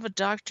 to have a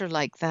doctor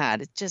like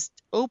that, it just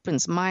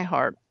opens my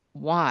heart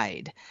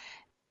wide.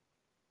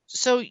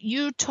 So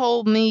you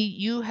told me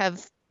you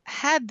have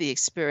had the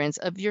experience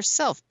of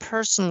yourself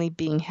personally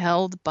being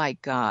held by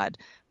God.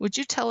 Would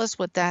you tell us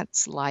what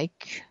that's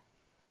like?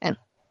 And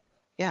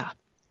yeah,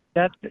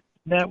 that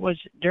was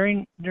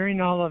during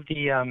all of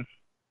the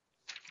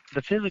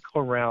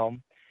physical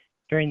realm,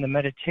 during the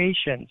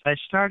meditations. I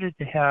started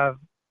to have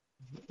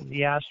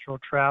the astral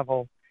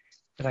travel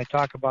that I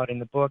talk about in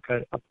the book,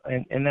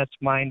 and that's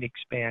mind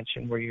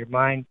expansion, where your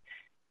mind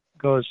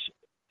goes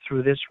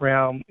through this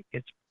realm,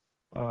 it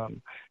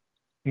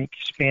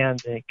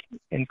expands,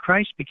 and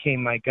Christ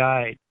became my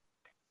guide,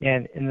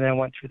 and then I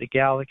went through the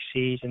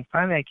galaxies, and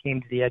finally I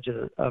came to the edge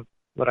of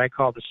what I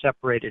call the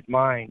separated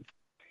mind,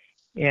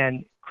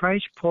 and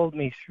Christ pulled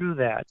me through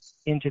that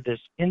into this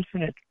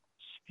infinite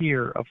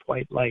sphere of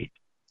white light,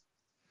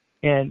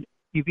 and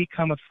you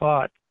become a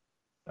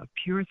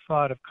pure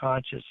thought of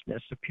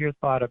consciousness, a pure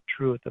thought of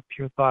truth, a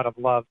pure thought of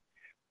love.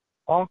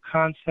 All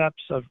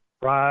concepts of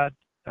God,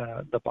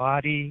 the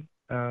body,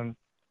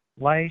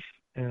 life,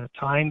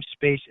 time,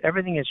 space,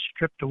 everything is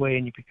stripped away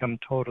and you become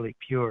totally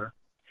pure.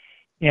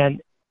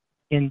 And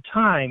in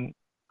time,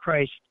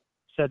 Christ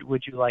said,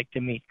 would you like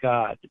to meet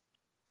God?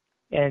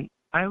 And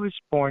I was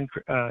born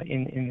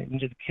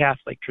into the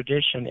Catholic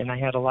tradition, and I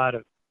had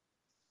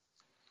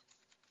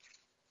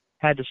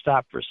to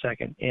stop for a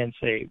second and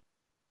say,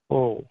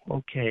 oh,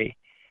 okay.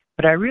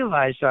 But I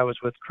realized I was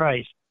with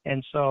Christ,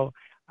 and so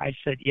I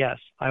said, yes,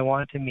 I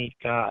want to meet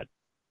God.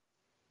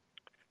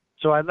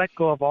 So I let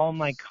go of all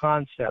my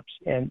concepts,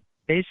 and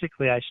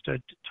basically I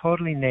stood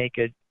totally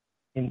naked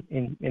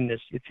in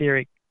this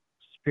etheric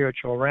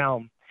spiritual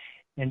realm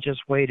and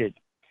just waited.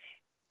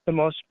 The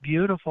most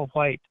beautiful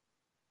white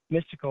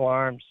mystical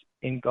arms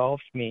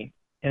engulfed me,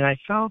 and I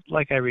felt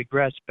like I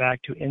regressed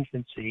back to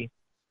infancy,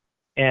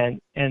 and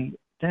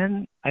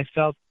then I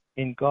felt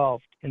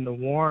engulfed in the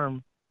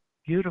warm,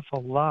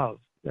 beautiful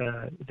love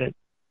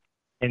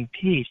and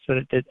peace.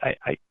 So that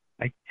I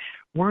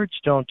words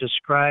don't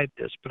describe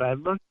this, but I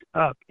looked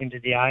up into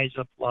the eyes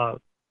of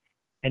love,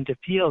 and to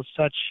feel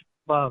such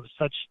love,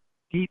 such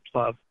deep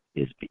love,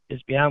 is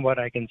beyond what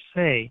I can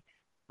say.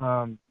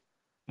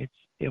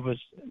 It was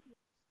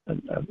a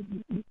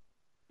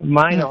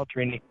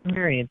mind-altering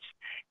experience,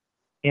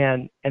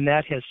 and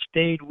that has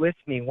stayed with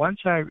me. Once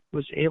I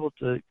was able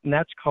to, and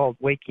that's called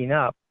waking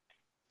up,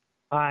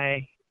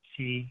 I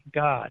see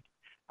God.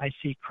 I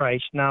see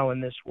Christ now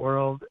in this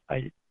world.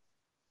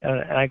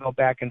 And I go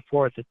back and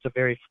forth. It's a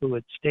very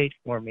fluid state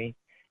for me,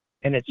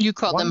 and it's you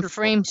call wonderful. them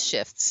frame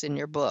shifts in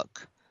your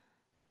book.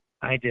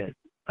 I did,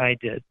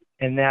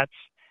 and that's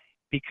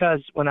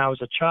because when I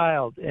was a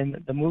child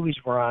and the movies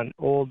were on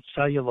old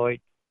celluloid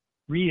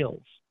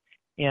reels,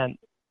 and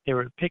they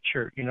were a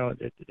picture,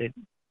 that they'd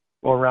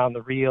go around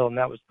the reel, and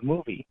that was the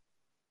movie.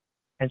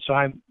 And so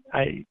I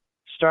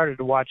started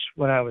to watch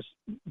when I was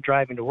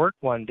driving to work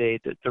one day.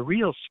 The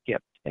reel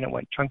skipped, and it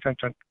went chunk, chunk,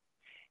 chunk,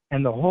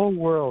 and the whole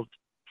world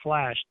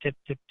flashed, tip,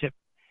 tip, tip,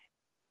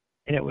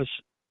 and it was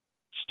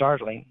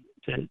startling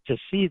to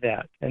see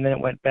that. And then it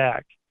went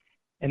back,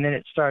 and then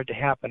it started to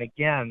happen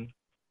again,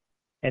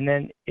 and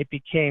then it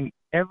became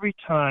every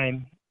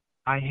time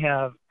I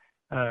have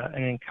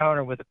an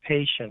encounter with a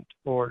patient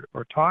or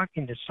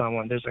talking to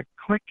someone, there's a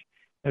click,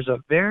 there's a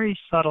very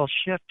subtle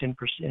shift in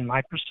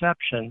my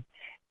perception,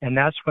 and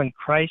that's when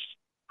Christ's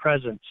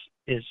presence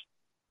has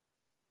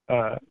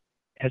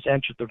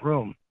entered the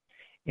room,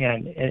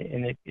 and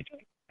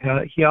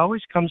he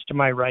always comes to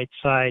my right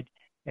side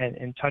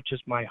and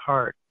touches my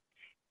heart,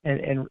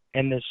 and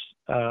this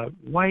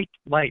white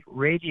light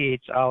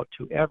radiates out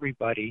to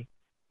everybody,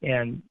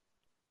 and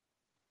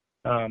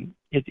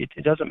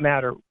it doesn't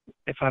matter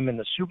if I'm in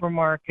the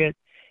supermarket,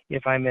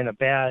 if I'm in a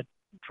bad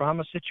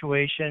trauma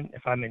situation,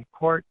 if I'm in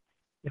court,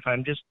 if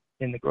I'm just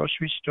in the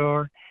grocery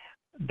store.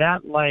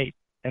 That light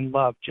and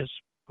love just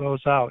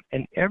goes out,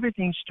 and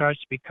everything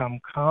starts to become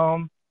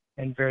calm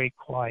and very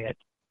quiet.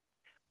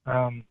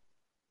 So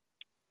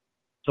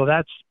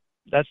that's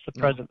the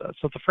present.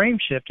 So the frame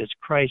shift is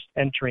Christ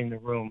entering the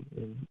room.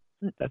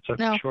 That's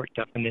a short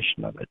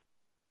definition of it.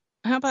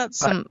 How about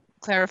some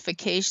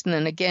clarification?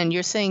 And again,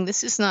 you're saying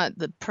this is not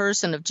the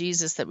person of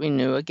Jesus that we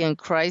knew. Again,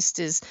 Christ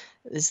is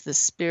the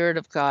Spirit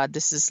of God.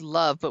 This is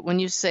love. But when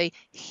you say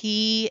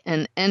he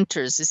and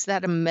enters, is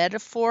that a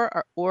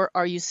metaphor, or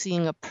are you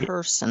seeing a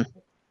person?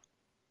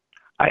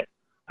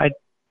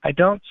 I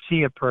don't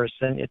see a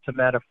person. It's a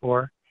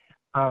metaphor.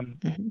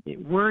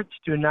 Words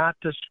do not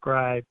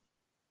describe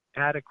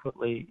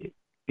adequately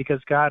because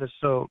God is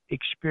so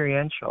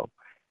experiential,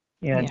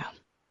 and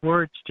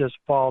words just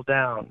fall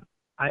down.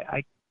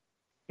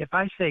 If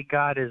I say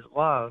God is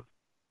love,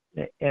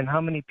 and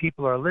how many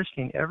people are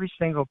listening, every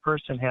single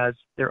person has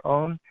their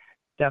own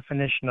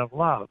definition of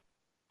love.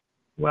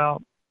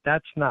 Well,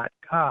 that's not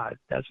God.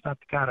 That's not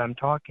the God I'm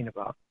talking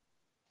about.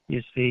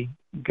 You see,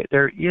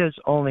 there is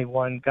only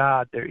one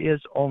God. There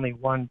is only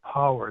one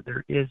power.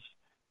 There is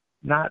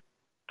not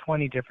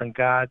 20 different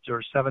gods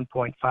or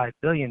 7.5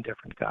 billion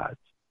different gods.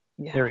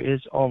 Yeah. There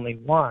is only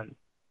one.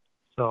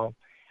 So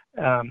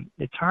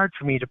it's hard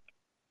for me to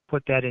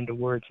put that into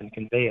words and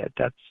convey it.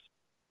 That's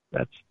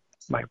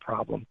my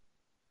problem.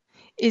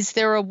 Is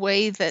there a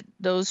way that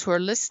those who are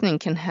listening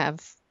can have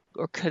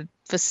or could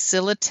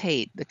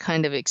facilitate the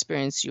kind of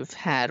experience you've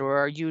had, or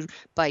are you,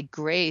 by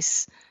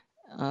grace,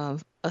 a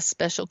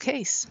special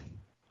case?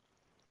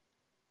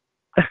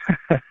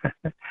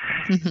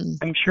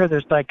 I'm sure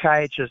there's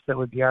psychiatrists that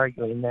would be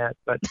arguing that,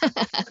 but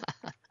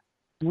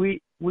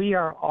we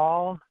are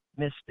all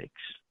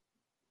mystics.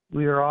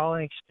 We are all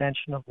an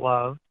extension of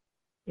love,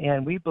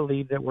 and we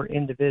believe that we're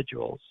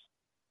individuals.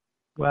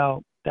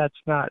 Well, that's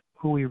not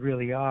who we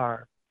really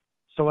are.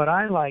 So what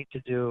I like to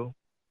do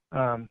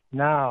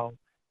now,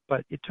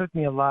 but it took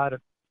me a lot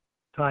of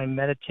time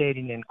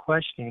meditating and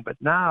questioning, but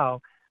now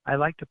I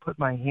like to put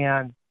my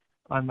hand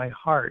on my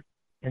heart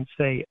and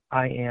say,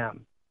 I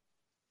am.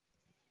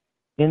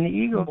 In the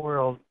ego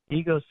world,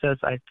 ego says,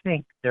 I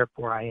think,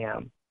 therefore I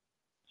am.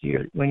 So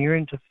when you're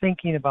into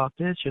thinking about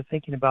this, you're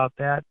thinking about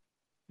that,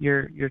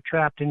 you're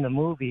trapped in the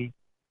movie,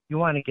 you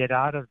want to get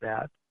out of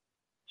that.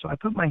 So I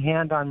put my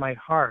hand on my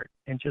heart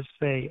and just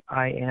say,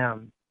 I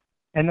am.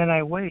 And then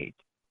I wait.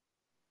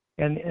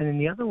 And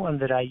the other one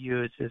that I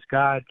use is,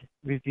 God,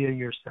 reveal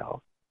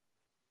yourself.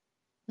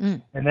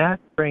 And that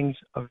brings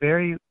a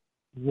very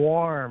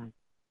warm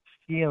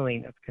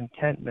feeling of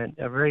contentment,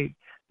 a very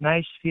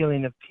nice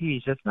feeling of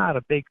peace. It's not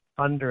a big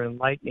thunder and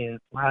lightning and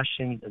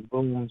flashing and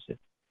booms.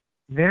 It's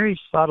very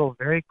subtle,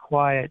 very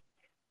quiet,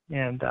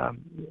 and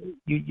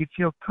you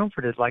feel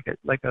comforted like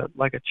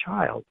a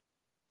child.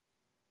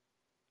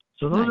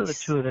 So those are the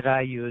two that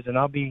I use, and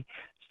I'll be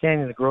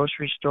standing in the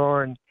grocery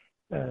store, and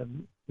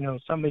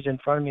somebody's in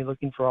front of me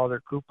looking for all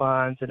their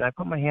coupons, and I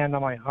put my hand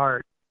on my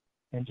heart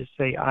and just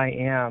say, I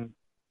am,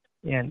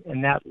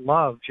 and that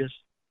love just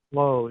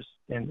flows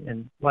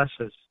and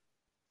blesses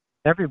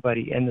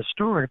everybody, and the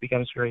store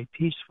becomes very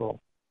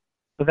peaceful.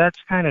 So that's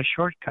kind of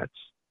shortcuts,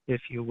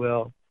 if you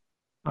will.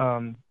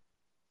 I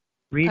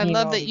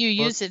love that you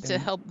use it to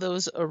help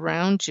those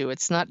around you.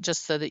 It's not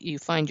just so that you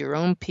find your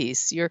own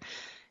peace. You're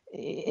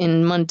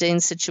in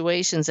mundane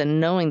situations, and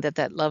knowing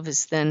that love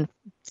is then,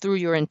 through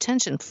your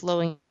intention,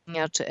 flowing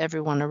out to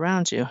everyone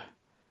around you.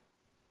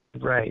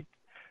 Right.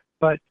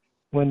 But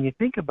when you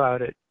think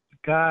about it,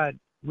 God,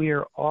 we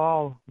are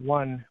all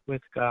one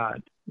with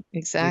God.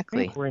 Exactly.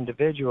 We think we're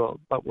individual,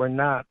 but we're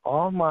not.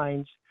 All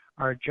minds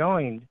are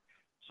joined.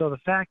 So the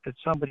fact that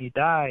somebody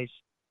dies,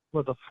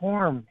 well, the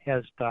form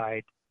has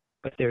died,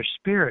 but their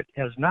spirit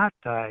has not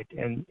died.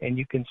 And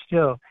you can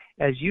still,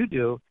 as you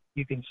do,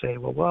 you can say,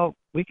 well,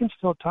 we can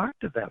still talk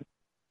to them.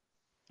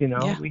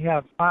 We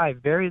have 5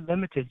 very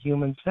limited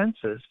human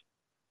senses,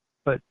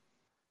 but,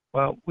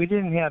 we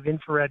didn't have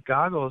infrared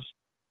goggles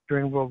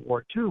during World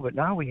War II, but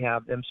now we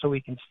have them so we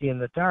can see in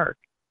the dark.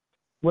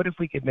 What if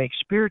we could make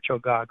spiritual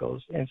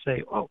goggles and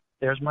say, oh,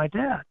 there's my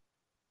dad?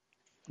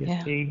 You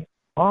see,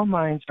 all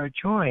minds are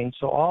joined,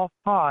 so all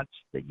thoughts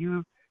that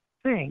you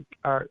think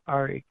are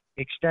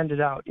extended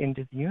out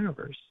into the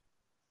universe.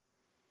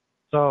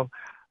 So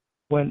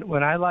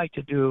when I like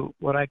to do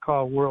what I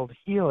call world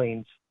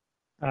healings,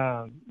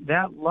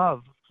 that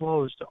love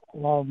flows to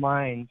all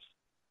minds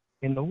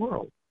in the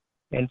world.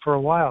 And for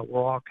a while,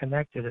 we're all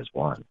connected as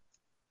one.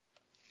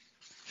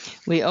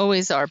 We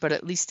always are, but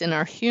at least in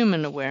our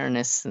human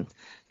awareness,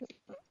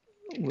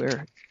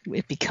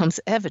 it becomes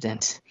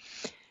evident.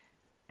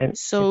 And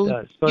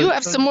so you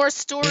have some more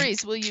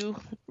stories. Will you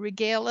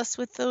regale us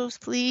with those,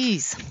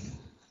 please?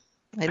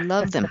 I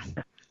love them.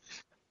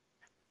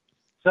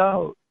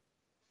 So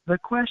the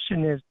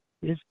question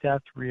is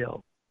death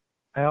real?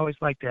 I always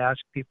like to ask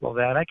people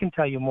that. I can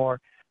tell you more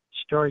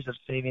stories of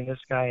saving this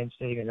guy and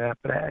saving that,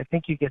 but I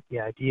think you get the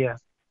idea.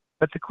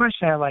 But the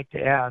question I like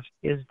to ask,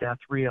 is death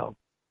real?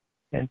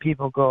 And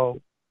people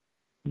go,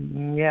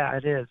 yeah,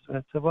 it is. And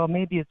I said, well,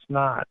 maybe it's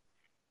not.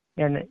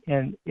 And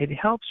it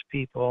helps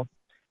people.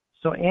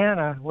 So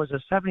Anna was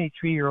a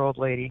 73-year-old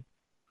lady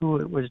who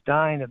was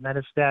dying of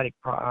metastatic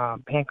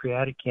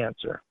pancreatic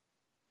cancer.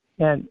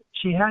 And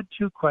she had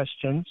two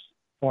questions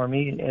for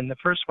me. And the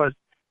first was,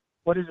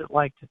 what is it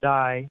like to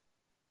die?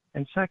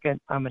 And second,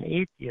 I'm an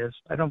atheist.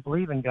 I don't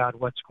believe in God.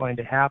 What's going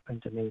to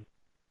happen to me?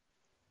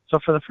 So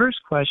for the first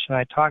question,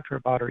 I talked to her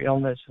about her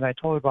illness, and I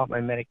told her about my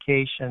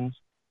medications.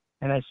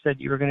 And I said,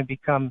 you're going to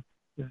become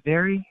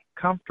very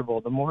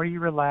comfortable. The more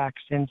you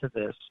relax into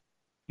this,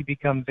 you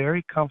become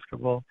very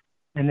comfortable,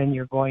 and then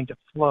you're going to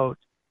float,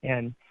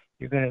 and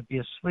you're going to be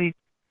asleep,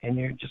 and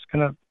you're just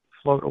going to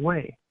float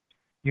away.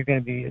 You're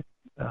going to be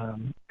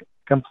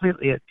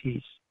completely at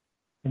peace.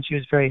 And she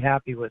was very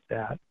happy with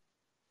that.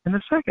 And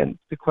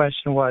the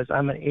question was,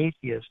 I'm an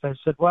atheist. I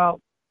said, well,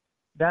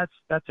 that's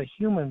a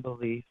human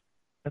belief.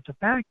 But the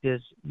fact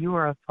is, you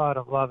are a thought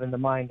of love in the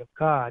mind of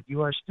God.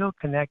 You are still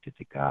connected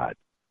to God.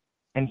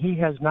 And He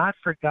has not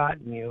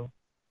forgotten you.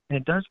 And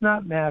it does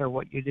not matter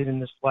what you did in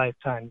this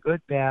lifetime,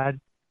 good, bad.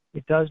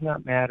 It does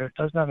not matter. It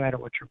does not matter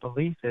what your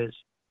belief is.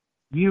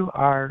 You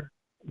are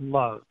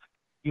love.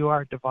 You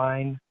are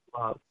divine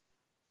love.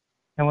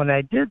 And when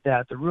I did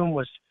that, the room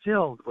was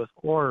filled with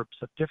orbs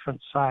of different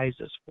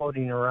sizes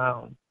floating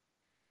around.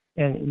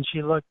 And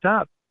she looked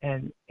up,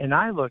 and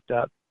I looked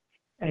up,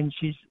 and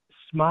she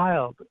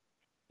smiled,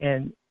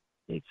 and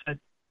it said,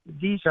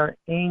 these are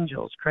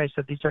angels. Christ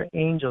said, these are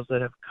angels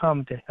that have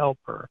come to help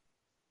her.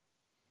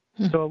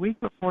 So a week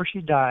before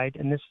she died,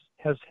 and this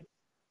has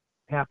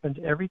happened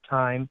every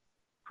time,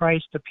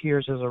 Christ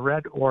appears as a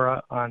red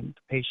aura on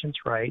the patient's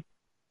right,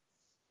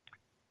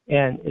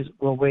 and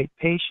will wait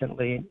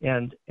patiently,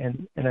 and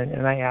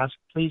I ask,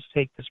 please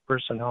take this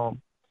person home.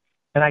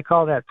 And I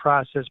call that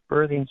process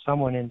birthing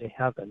someone into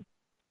heaven.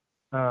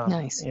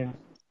 Nice. And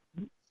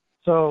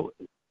so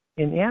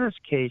in Anna's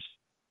case,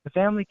 the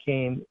family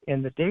came,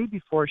 and the day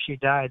before she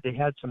died, they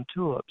had some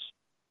tulips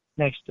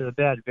next to the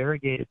bed,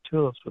 variegated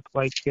tulips with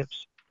white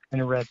tips and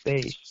a red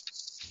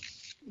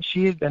base.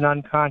 She had been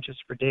unconscious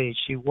for days.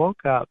 She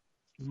woke up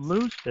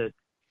lucid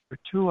for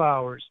 2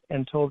 hours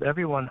and told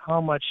everyone how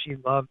much she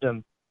loved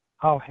them,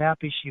 how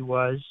happy she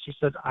was. She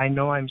said, I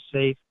know I'm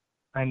safe.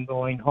 I'm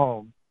going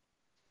home.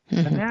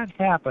 When that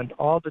happened,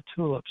 all the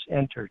tulips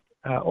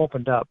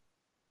opened up.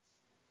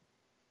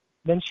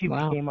 Then she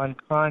became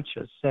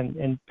unconscious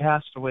and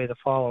passed away the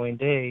following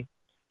day.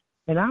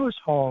 And I was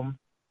home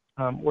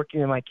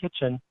working in my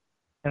kitchen,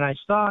 and I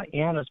saw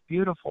Anna's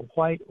beautiful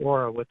white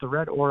aura with the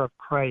red aura of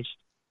Christ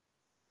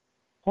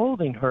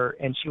holding her,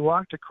 and she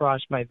walked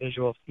across my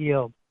visual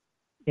field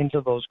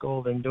into those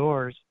golden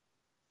doors,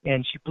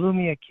 and she blew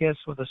me a kiss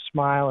with a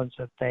smile and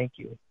said, thank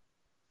you.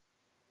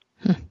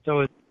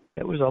 So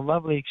it was a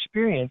lovely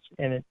experience,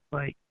 and it's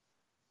like,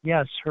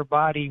 yes, her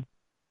body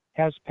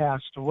has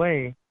passed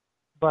away,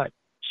 but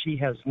she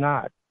has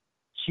not.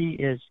 She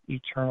is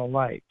eternal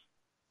life.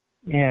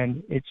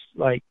 And it's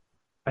like,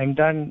 I'm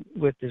done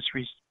with this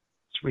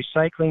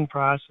recycling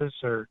process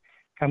or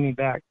coming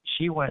back.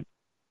 She went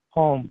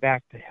home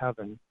back to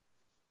heaven.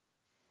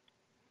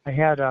 I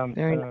had a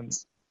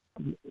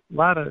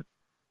lot of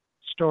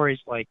stories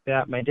like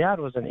that. My dad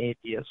was an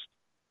atheist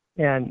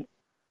and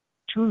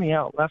threw me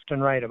out left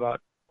and right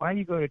about, why do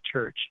you go to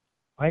church?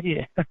 Why do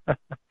you? I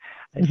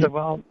said,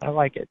 well, I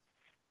like it.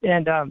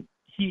 And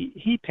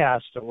he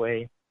passed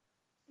away.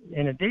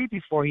 And 2 days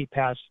before he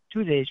passed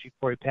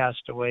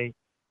away,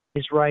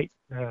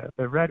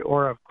 the red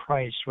aura of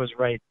Christ was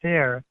right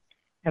there.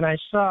 And I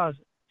saw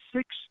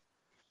 6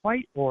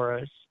 white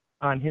auras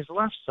on his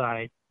left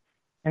side.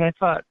 And I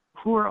thought,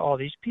 who are all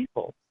these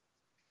people?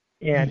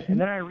 And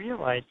then I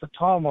realized the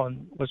tall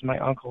one was my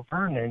Uncle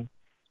Vernon.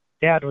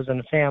 Dad was in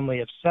a family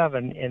of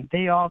 7, and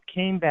they all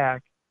came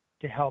back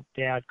to help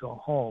Dad go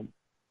home.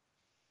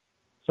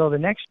 So the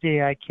next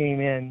day I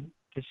came in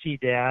to see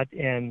Dad,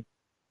 and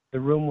the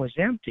room was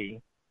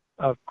empty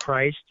of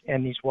Christ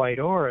and these white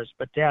auras,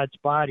 but Dad's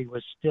body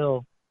was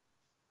still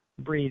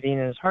breathing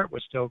and his heart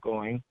was still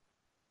going.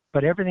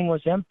 but everything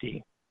was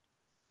empty.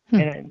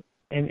 And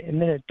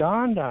then it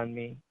dawned on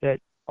me that,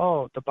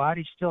 oh, the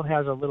body still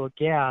has a little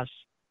gas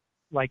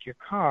like your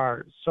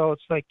car. So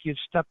it's like you've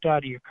stepped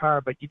out of your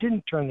car, but you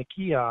didn't turn the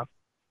key off,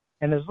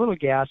 and there's little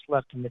gas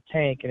left in the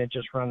tank, and it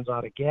just runs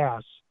out of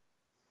gas.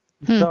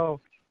 So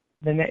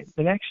the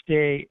next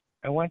day,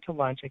 I went to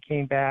lunch. I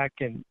came back,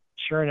 and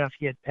sure enough,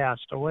 he had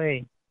passed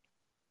away.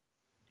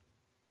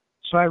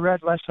 So I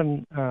read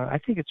lesson, I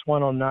think it's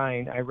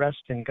 109, I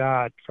Rest in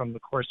God from the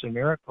Course in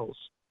Miracles.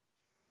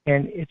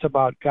 And it's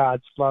about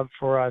God's love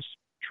for us,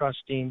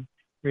 trusting,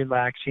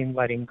 relaxing,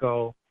 letting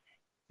go.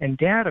 And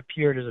Dad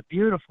appeared as a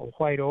beautiful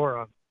white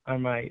aura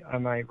on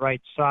my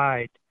right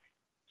side,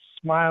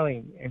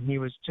 smiling, and he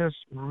was just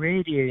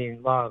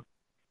radiating love.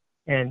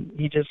 And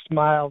he just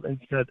smiled and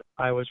said,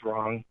 I was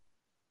wrong.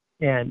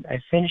 And I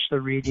finished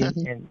the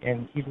reading,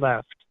 and he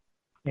left.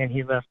 And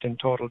he left in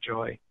total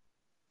joy.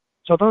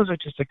 So those are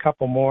just a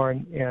couple more,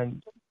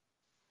 and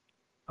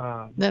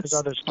there's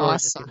other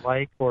stories awesome. if you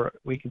like, or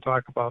we can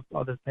talk about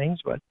other things,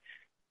 but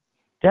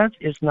death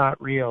is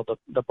not real.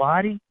 The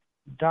body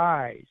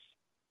dies,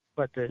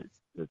 but the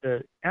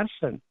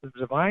essence, the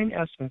divine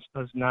essence,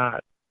 does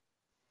not.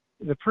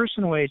 The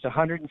person weighs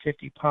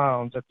 150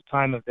 pounds at the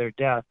time of their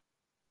death,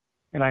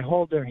 and I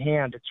hold their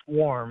hand, it's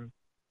warm,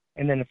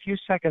 and then a few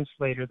seconds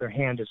later their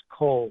hand is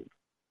cold,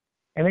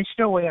 and they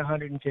still weigh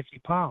 150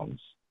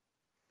 pounds.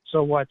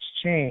 So what's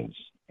changed?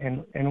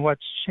 And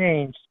what's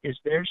changed is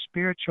their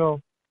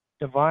spiritual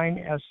divine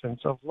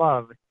essence of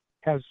love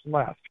has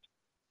left.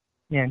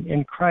 And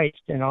in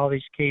Christ, in all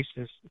these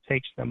cases,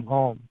 takes them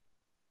home.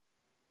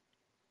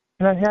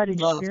 And I've had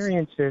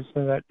experiences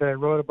that I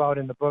wrote about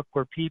in the book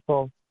where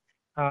people,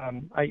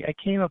 I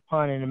came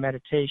upon in a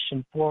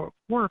meditation 4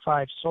 or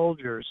 5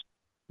 soldiers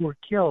who were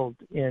killed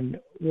in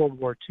World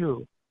War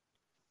II.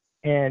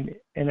 And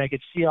I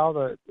could see all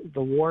the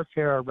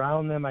warfare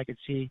around them. I could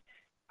see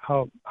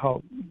how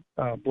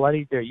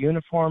bloody their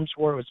uniforms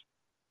were. It was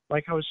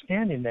like I was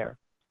standing there.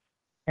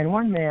 And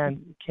one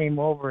man came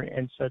over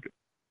and said,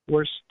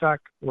 we're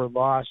stuck, we're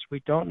lost,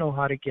 we don't know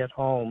how to get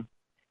home.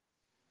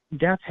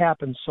 Death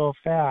happened so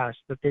fast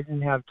that they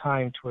didn't have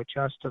time to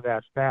adjust to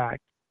that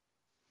fact.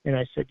 And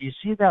I said, you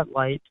see that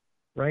light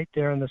right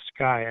there in the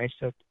sky? I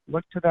said,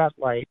 look to that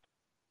light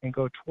and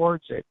go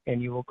towards it,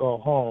 and you will go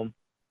home.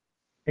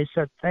 They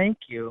said, thank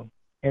you.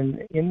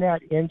 And in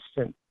that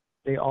instant,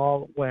 they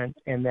all went,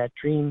 and that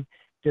dream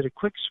did a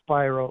quick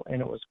spiral,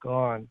 and it was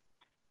gone.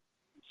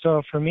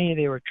 So for me,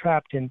 they were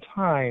trapped in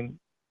time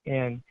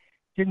and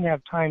didn't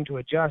have time to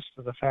adjust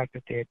to the fact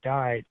that they had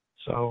died.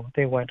 So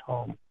they went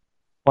home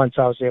once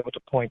I was able to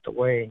point the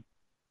way.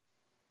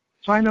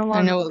 So I no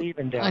longer believe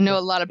in death. I know a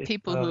lot of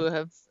people who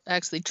have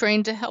actually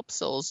trained to help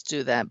souls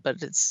do that, but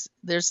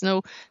there's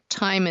no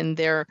time in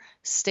their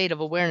state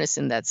of awareness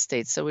in that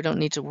state, so we don't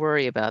need to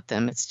worry about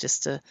them. It's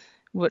just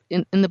what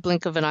in the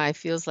blink of an eye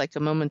feels like a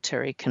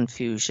momentary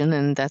confusion,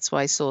 and that's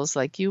why souls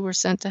like you were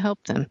sent to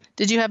help them.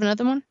 Did you have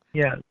another one?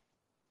 Yeah.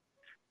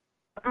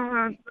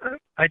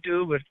 I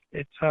do, but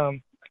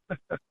it's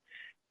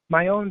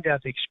my own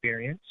death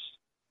experience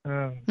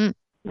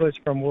was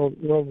from World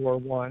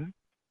War I.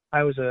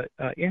 I was a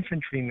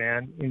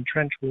infantryman in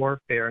trench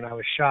warfare, and I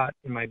was shot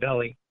in my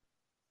belly,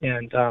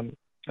 and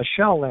a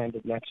shell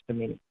landed next to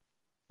me.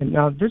 And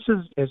now this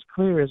is as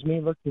clear as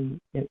me looking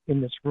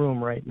in this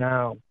room right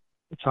now.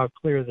 It's how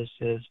clear this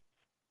is.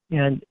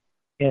 And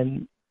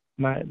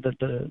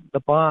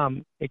the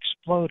bomb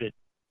exploded.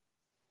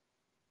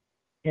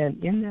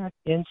 And in that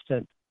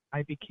instant,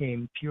 I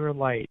became pure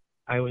light.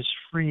 I was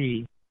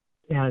free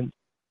and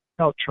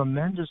felt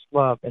tremendous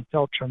love and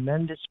felt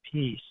tremendous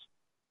peace.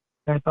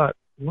 And I thought,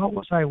 what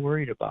was I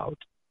worried about?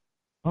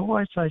 What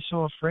was I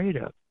so afraid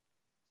of?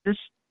 This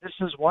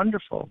is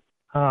wonderful,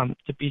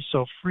 to be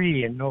so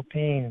free and no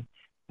pain,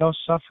 no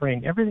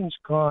suffering. Everything's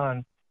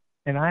gone,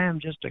 and I am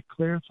just a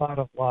clear thought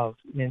of love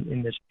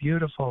in this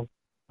beautiful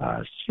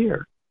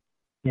sphere.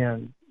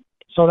 And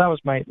so that was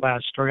my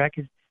last story. I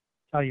could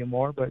tell you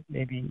more, but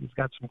maybe you've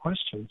got some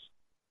questions.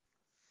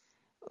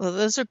 Well,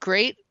 those are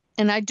great,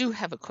 and I do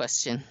have a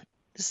question.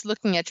 Just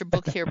looking at your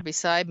book here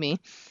beside me,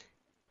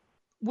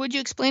 would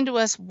you explain to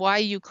us why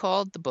you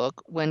called the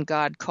book When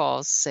God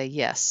Calls, Say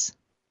Yes?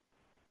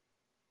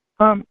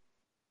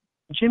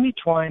 Jimmy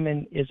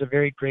Twyman is a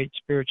very great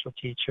spiritual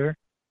teacher,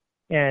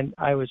 and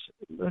I was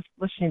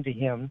listening to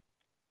him,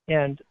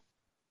 and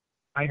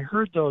I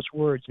heard those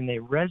words, and they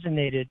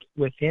resonated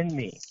within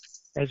me,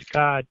 as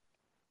God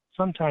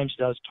sometimes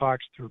does,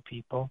 talks through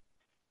people.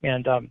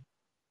 And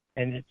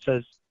it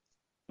says,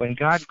 when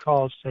God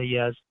calls, say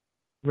yes,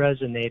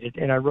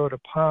 resonated. And I wrote a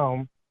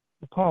poem,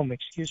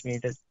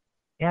 that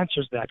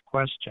answers that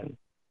question.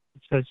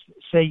 It says,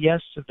 say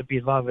yes to the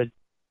beloved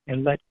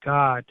and let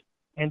God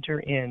enter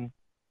in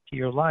to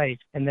your life,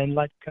 and then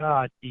let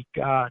God be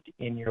God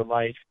in your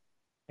life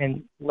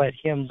and let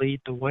him lead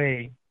the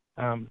way.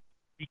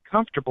 Be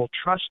comfortable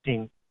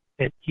trusting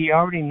that he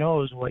already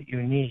knows what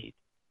you need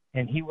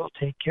and he will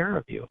take care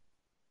of you.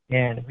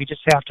 And we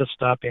just have to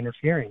stop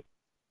interfering.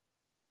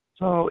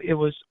 So it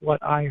was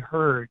what I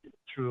heard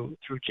through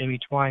Jimmy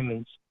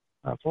Twyman's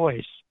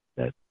voice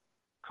that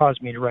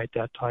caused me to write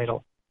that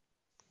title.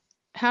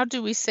 How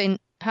do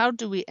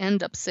we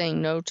end up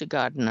saying no to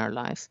God in our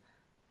lives?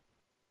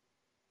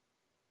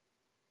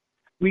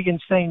 We can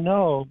say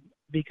no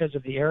because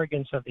of the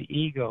arrogance of the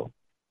ego.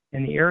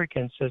 And the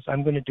arrogance says,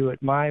 I'm going to do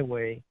it my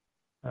way.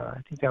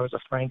 I think that was a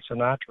Frank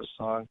Sinatra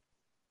song.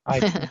 I'm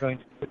going to do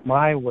it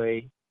my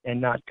way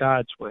and not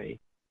God's way.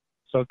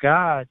 So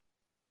God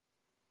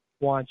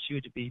wants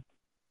you to be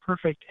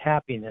perfect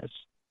happiness,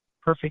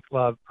 perfect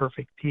love,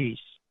 perfect peace.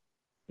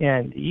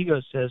 And the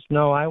ego says,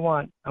 no, I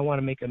want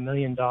to make $1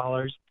 million.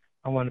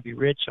 I want to be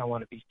rich. I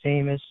want to be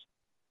famous.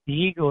 The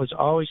ego is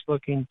always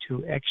looking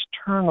to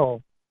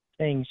external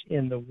things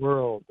in the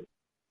world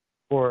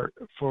for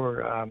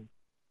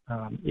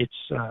its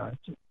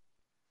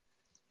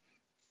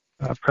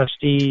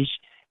prestige,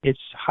 its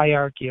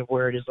hierarchy of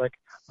where it is like,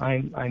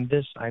 I'm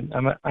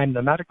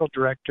the medical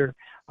director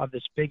of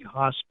this big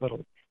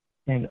hospital,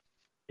 and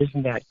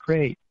isn't that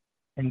great?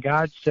 And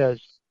God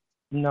says,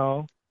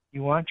 no,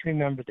 you want to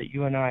remember that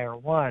you and I are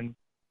one,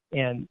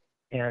 and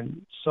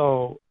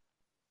so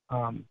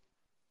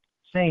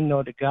saying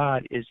no to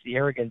God is the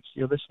arrogance.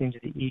 You're listening to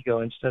the ego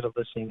instead of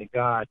listening to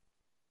God.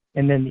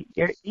 And then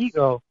the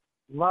ego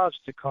loves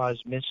to cause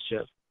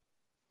mischief.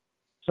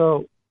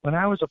 So when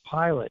I was a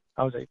pilot,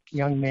 I was a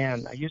young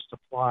man, I used to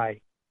fly,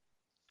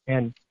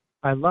 and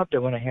I loved it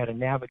when I had a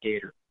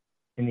navigator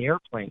in the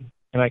airplane,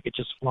 and I could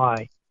just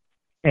fly.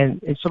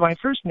 And so my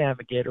first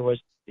navigator was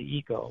the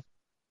ego,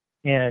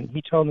 and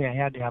he told me I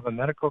had to have a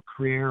medical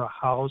career, a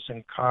house,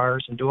 and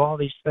cars, and do all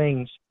these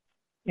things.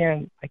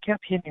 And I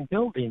kept hitting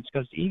buildings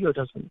because the ego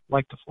doesn't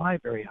like to fly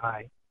very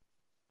high.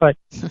 But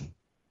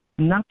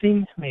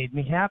nothing made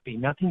me happy.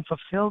 Nothing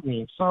fulfilled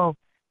me. So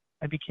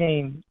I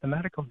became the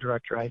medical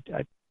director.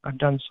 I've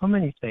done so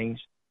many things,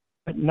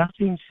 but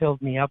nothing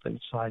filled me up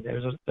inside. There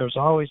was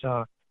always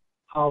a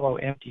hollow,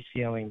 empty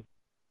feeling.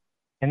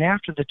 And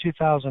after the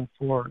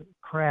 2004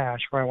 crash,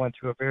 where I went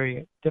through a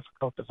very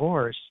difficult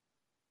divorce,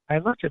 I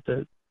looked at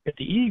the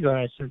ego and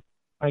I said,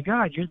 "My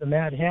God, you're the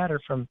Mad Hatter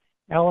from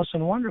Alice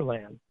in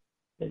Wonderland.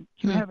 Do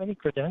you have any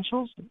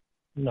credentials?"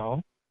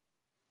 No.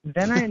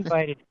 Then I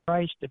invited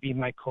Christ to be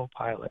my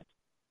co-pilot.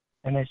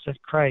 And I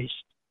said,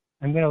 "Christ,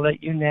 I'm going to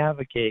let you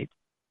navigate,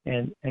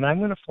 and I'm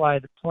going to fly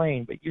the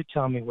plane, but you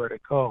tell me where to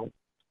go."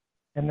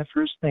 And the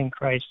first thing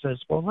Christ says,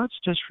 well, let's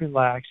just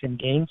relax and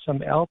gain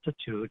some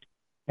altitude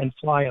and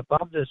fly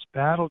above this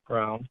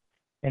battleground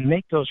and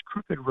make those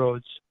crooked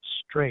roads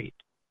straight.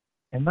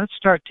 And let's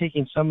start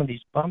taking some of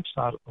these bumps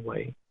out of the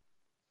way.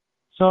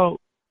 So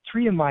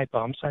 3 of my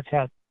bumps, I've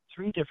had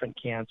 3 different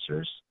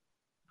cancers: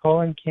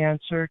 colon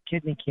cancer,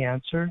 kidney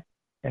cancer,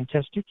 and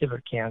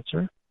testicular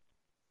cancer.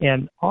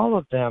 And all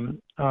of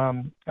them,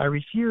 I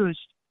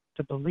refused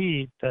to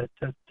believe that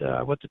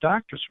what the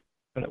doctors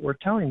were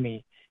telling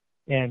me,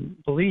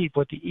 and believe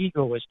what the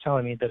ego was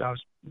telling me, that I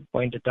was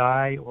going to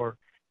die or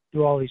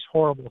do all these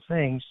horrible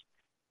things.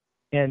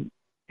 And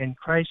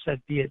Christ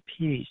said, "Be at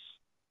peace."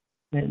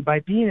 And by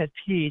being at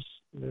peace,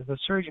 the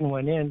surgeon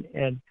went in,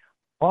 and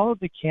all of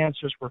the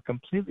cancers were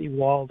completely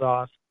walled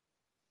off.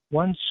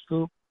 1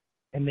 scoop,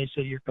 and they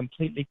said, "You're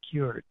completely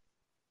cured."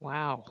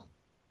 Wow.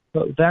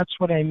 So that's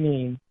what I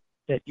mean,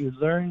 that you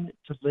learn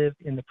to live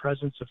in the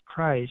presence of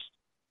Christ,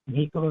 and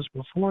He goes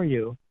before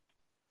you,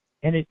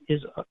 and it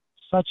is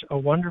such a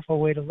wonderful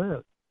way to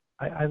live.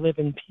 I live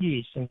in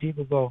peace, and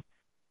people go,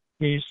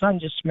 "Your son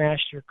just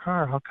smashed your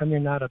car. How come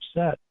you're not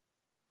upset?"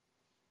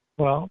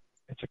 Well,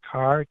 it's a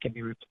car. It can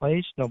be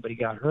replaced. Nobody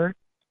got hurt.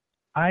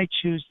 I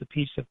choose the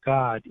peace of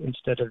God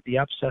instead of the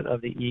upset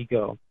of the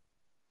ego.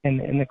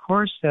 And the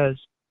Course says,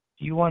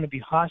 do you want to be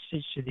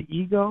hostage to the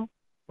ego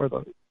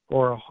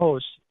or a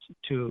host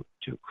to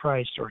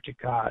Christ or to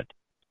God?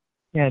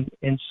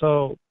 And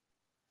so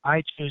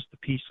I choose the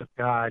peace of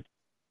God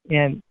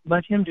and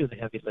let Him do the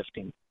heavy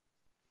lifting.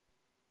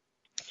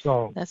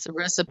 So that's a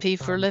recipe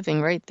for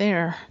living right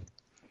there.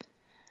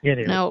 It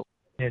is. Now,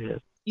 it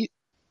is.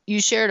 You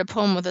shared a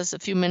poem with us a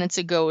few minutes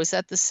ago. Is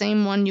that the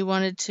same one you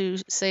wanted to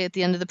say at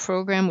the end of the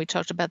program? We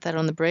talked about that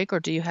on the break, or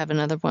do you have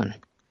another one?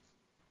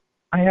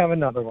 I have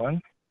another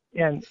one,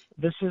 and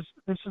this is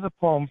a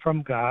poem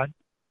from God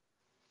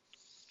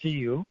to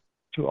you,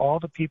 to all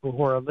the people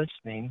who are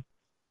listening.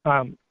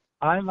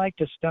 I like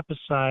to step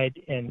aside,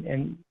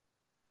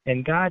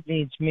 and God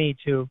needs me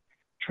to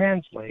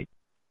translate.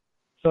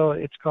 So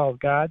it's called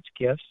God's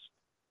Gifts,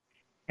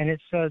 and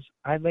it says,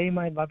 "I lay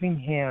my loving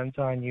hands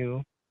on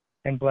you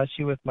and bless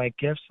you with my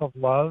gifts of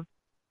love,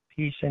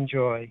 peace, and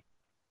joy.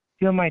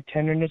 Feel my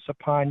tenderness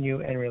upon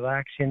you and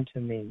relax into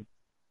me.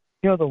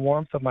 Feel the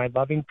warmth of my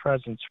loving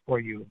presence for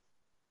you.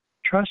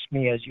 Trust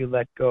me as you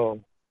let go.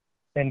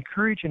 Then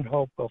courage and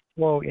hope will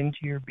flow into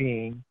your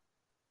being,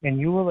 and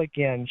you will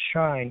again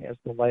shine as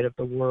the light of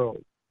the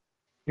world.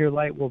 Your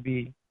light will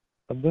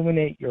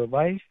illuminate your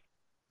life,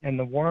 and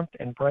the warmth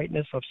and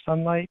brightness of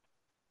sunlight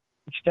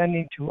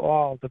extending to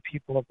all the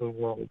people of the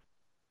world.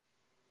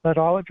 Let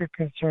all of your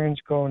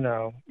concerns go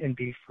now and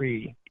be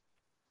free.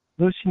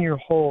 Loosen your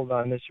hold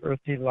on this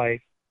earthly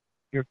life,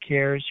 your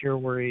cares, your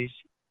worries,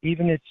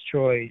 even its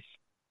joys.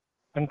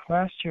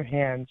 Unclasp your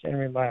hands and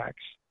relax.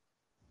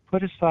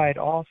 Put aside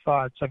all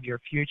thoughts of your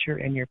future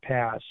and your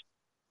past.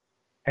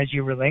 As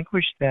you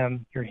relinquish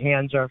them, your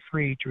hands are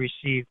free to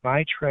receive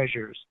my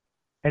treasures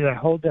as I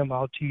hold them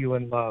out to you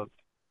in love.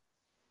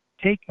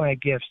 Take my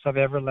gifts of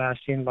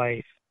everlasting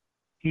life,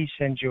 peace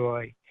and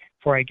joy,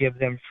 for I give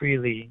them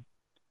freely.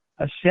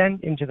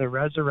 Ascend into the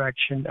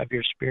resurrection of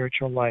your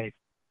spiritual life.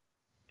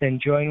 Then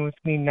join with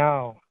me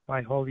now,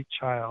 my holy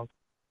child,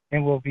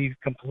 and we'll be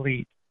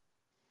complete,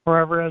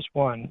 forever as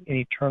one in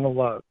eternal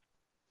love.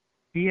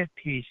 Be at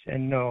peace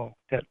and know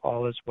that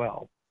all is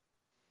well.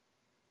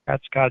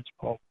 That's God's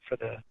poem for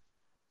that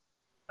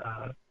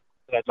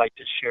I'd like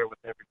to share with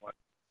everyone.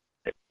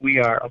 That we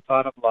are a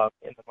thought of love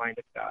in the mind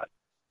of God.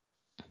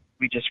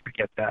 We just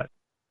forget that.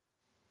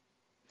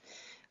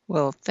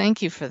 Well,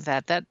 thank you for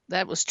that.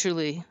 That was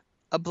truly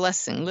a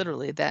blessing,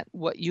 literally. That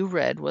what you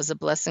read was a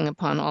blessing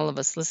upon all of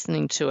us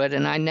listening to it.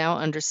 And I now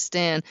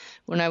understand,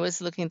 when I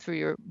was looking through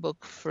your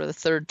book for the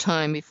third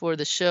time before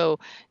the show,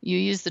 you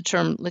used the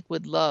term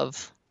liquid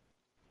love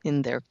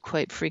in there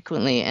quite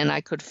frequently. And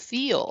I could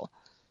feel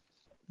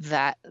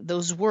that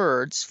those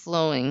words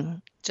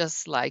flowing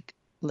just like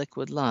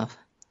liquid love.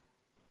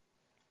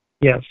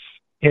 Yes.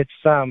 It's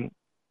after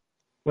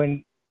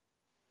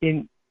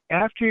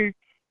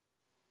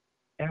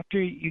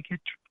you get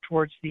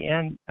towards the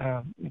end,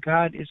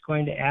 God is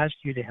going to ask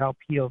you to help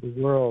heal the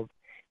world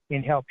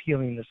in help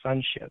healing the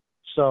sonship.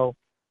 So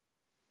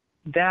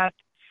that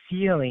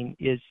feeling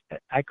is,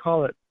 I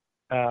call it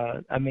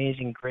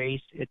amazing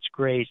grace. It's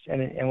grace.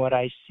 And what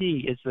I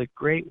see is the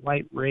great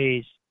white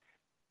rays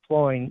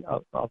flowing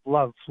of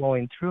love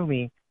flowing through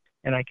me,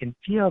 and I can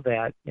feel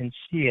that and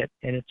see it,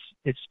 and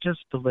it's just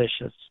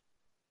delicious.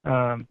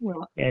 And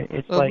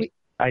it's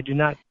I do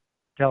not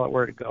tell it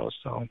where to go.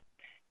 So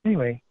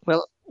anyway.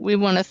 Well, we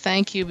want to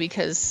thank you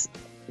because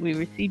we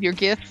receive your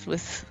gift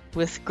with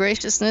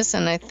graciousness,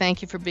 and I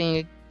thank you for being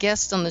a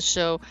guest on the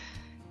show.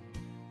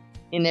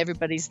 In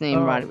everybody's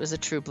name, Rod, it was a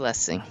true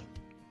blessing.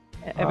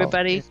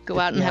 Everybody, go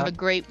out and have a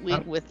great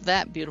week with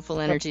that beautiful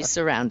energy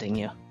surrounding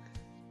you.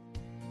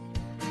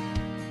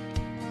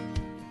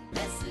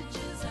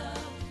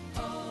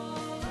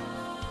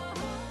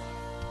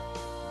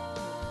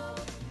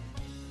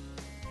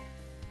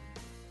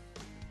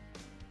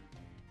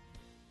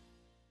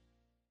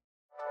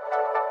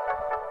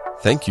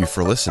 Thank you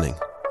for listening.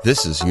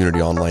 This is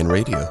Unity Online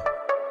Radio,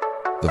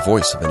 the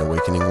voice of an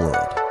awakening world.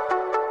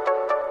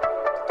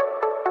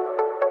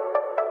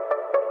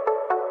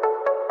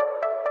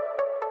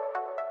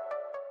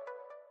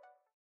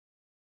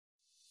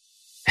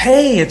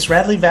 Hey, it's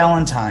Radley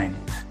Valentine.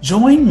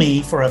 Join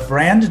me for a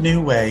brand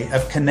new way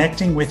of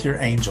connecting with your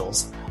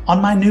angels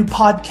on my new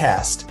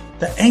podcast,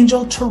 The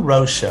Angel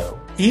Tarot Show.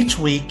 Each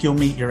week, you'll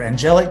meet your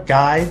angelic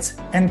guides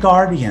and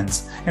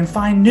guardians and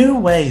find new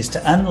ways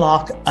to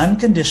unlock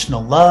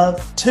unconditional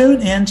love, tune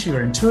into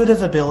your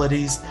intuitive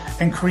abilities,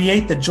 and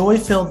create the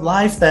joy-filled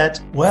life that,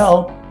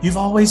 well, you've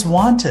always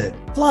wanted.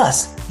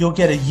 Plus, you'll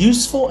get a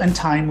useful and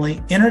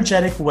timely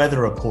energetic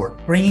weather report,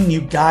 bringing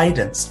you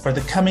guidance for the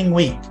coming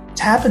week.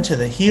 Tap into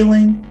the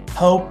healing,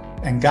 hope,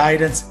 and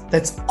guidance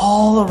that's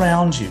all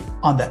around you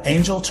on the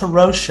Angel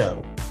Tarot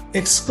Show,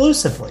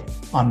 exclusively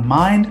on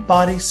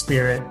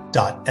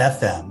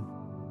mindbodyspirit.fm.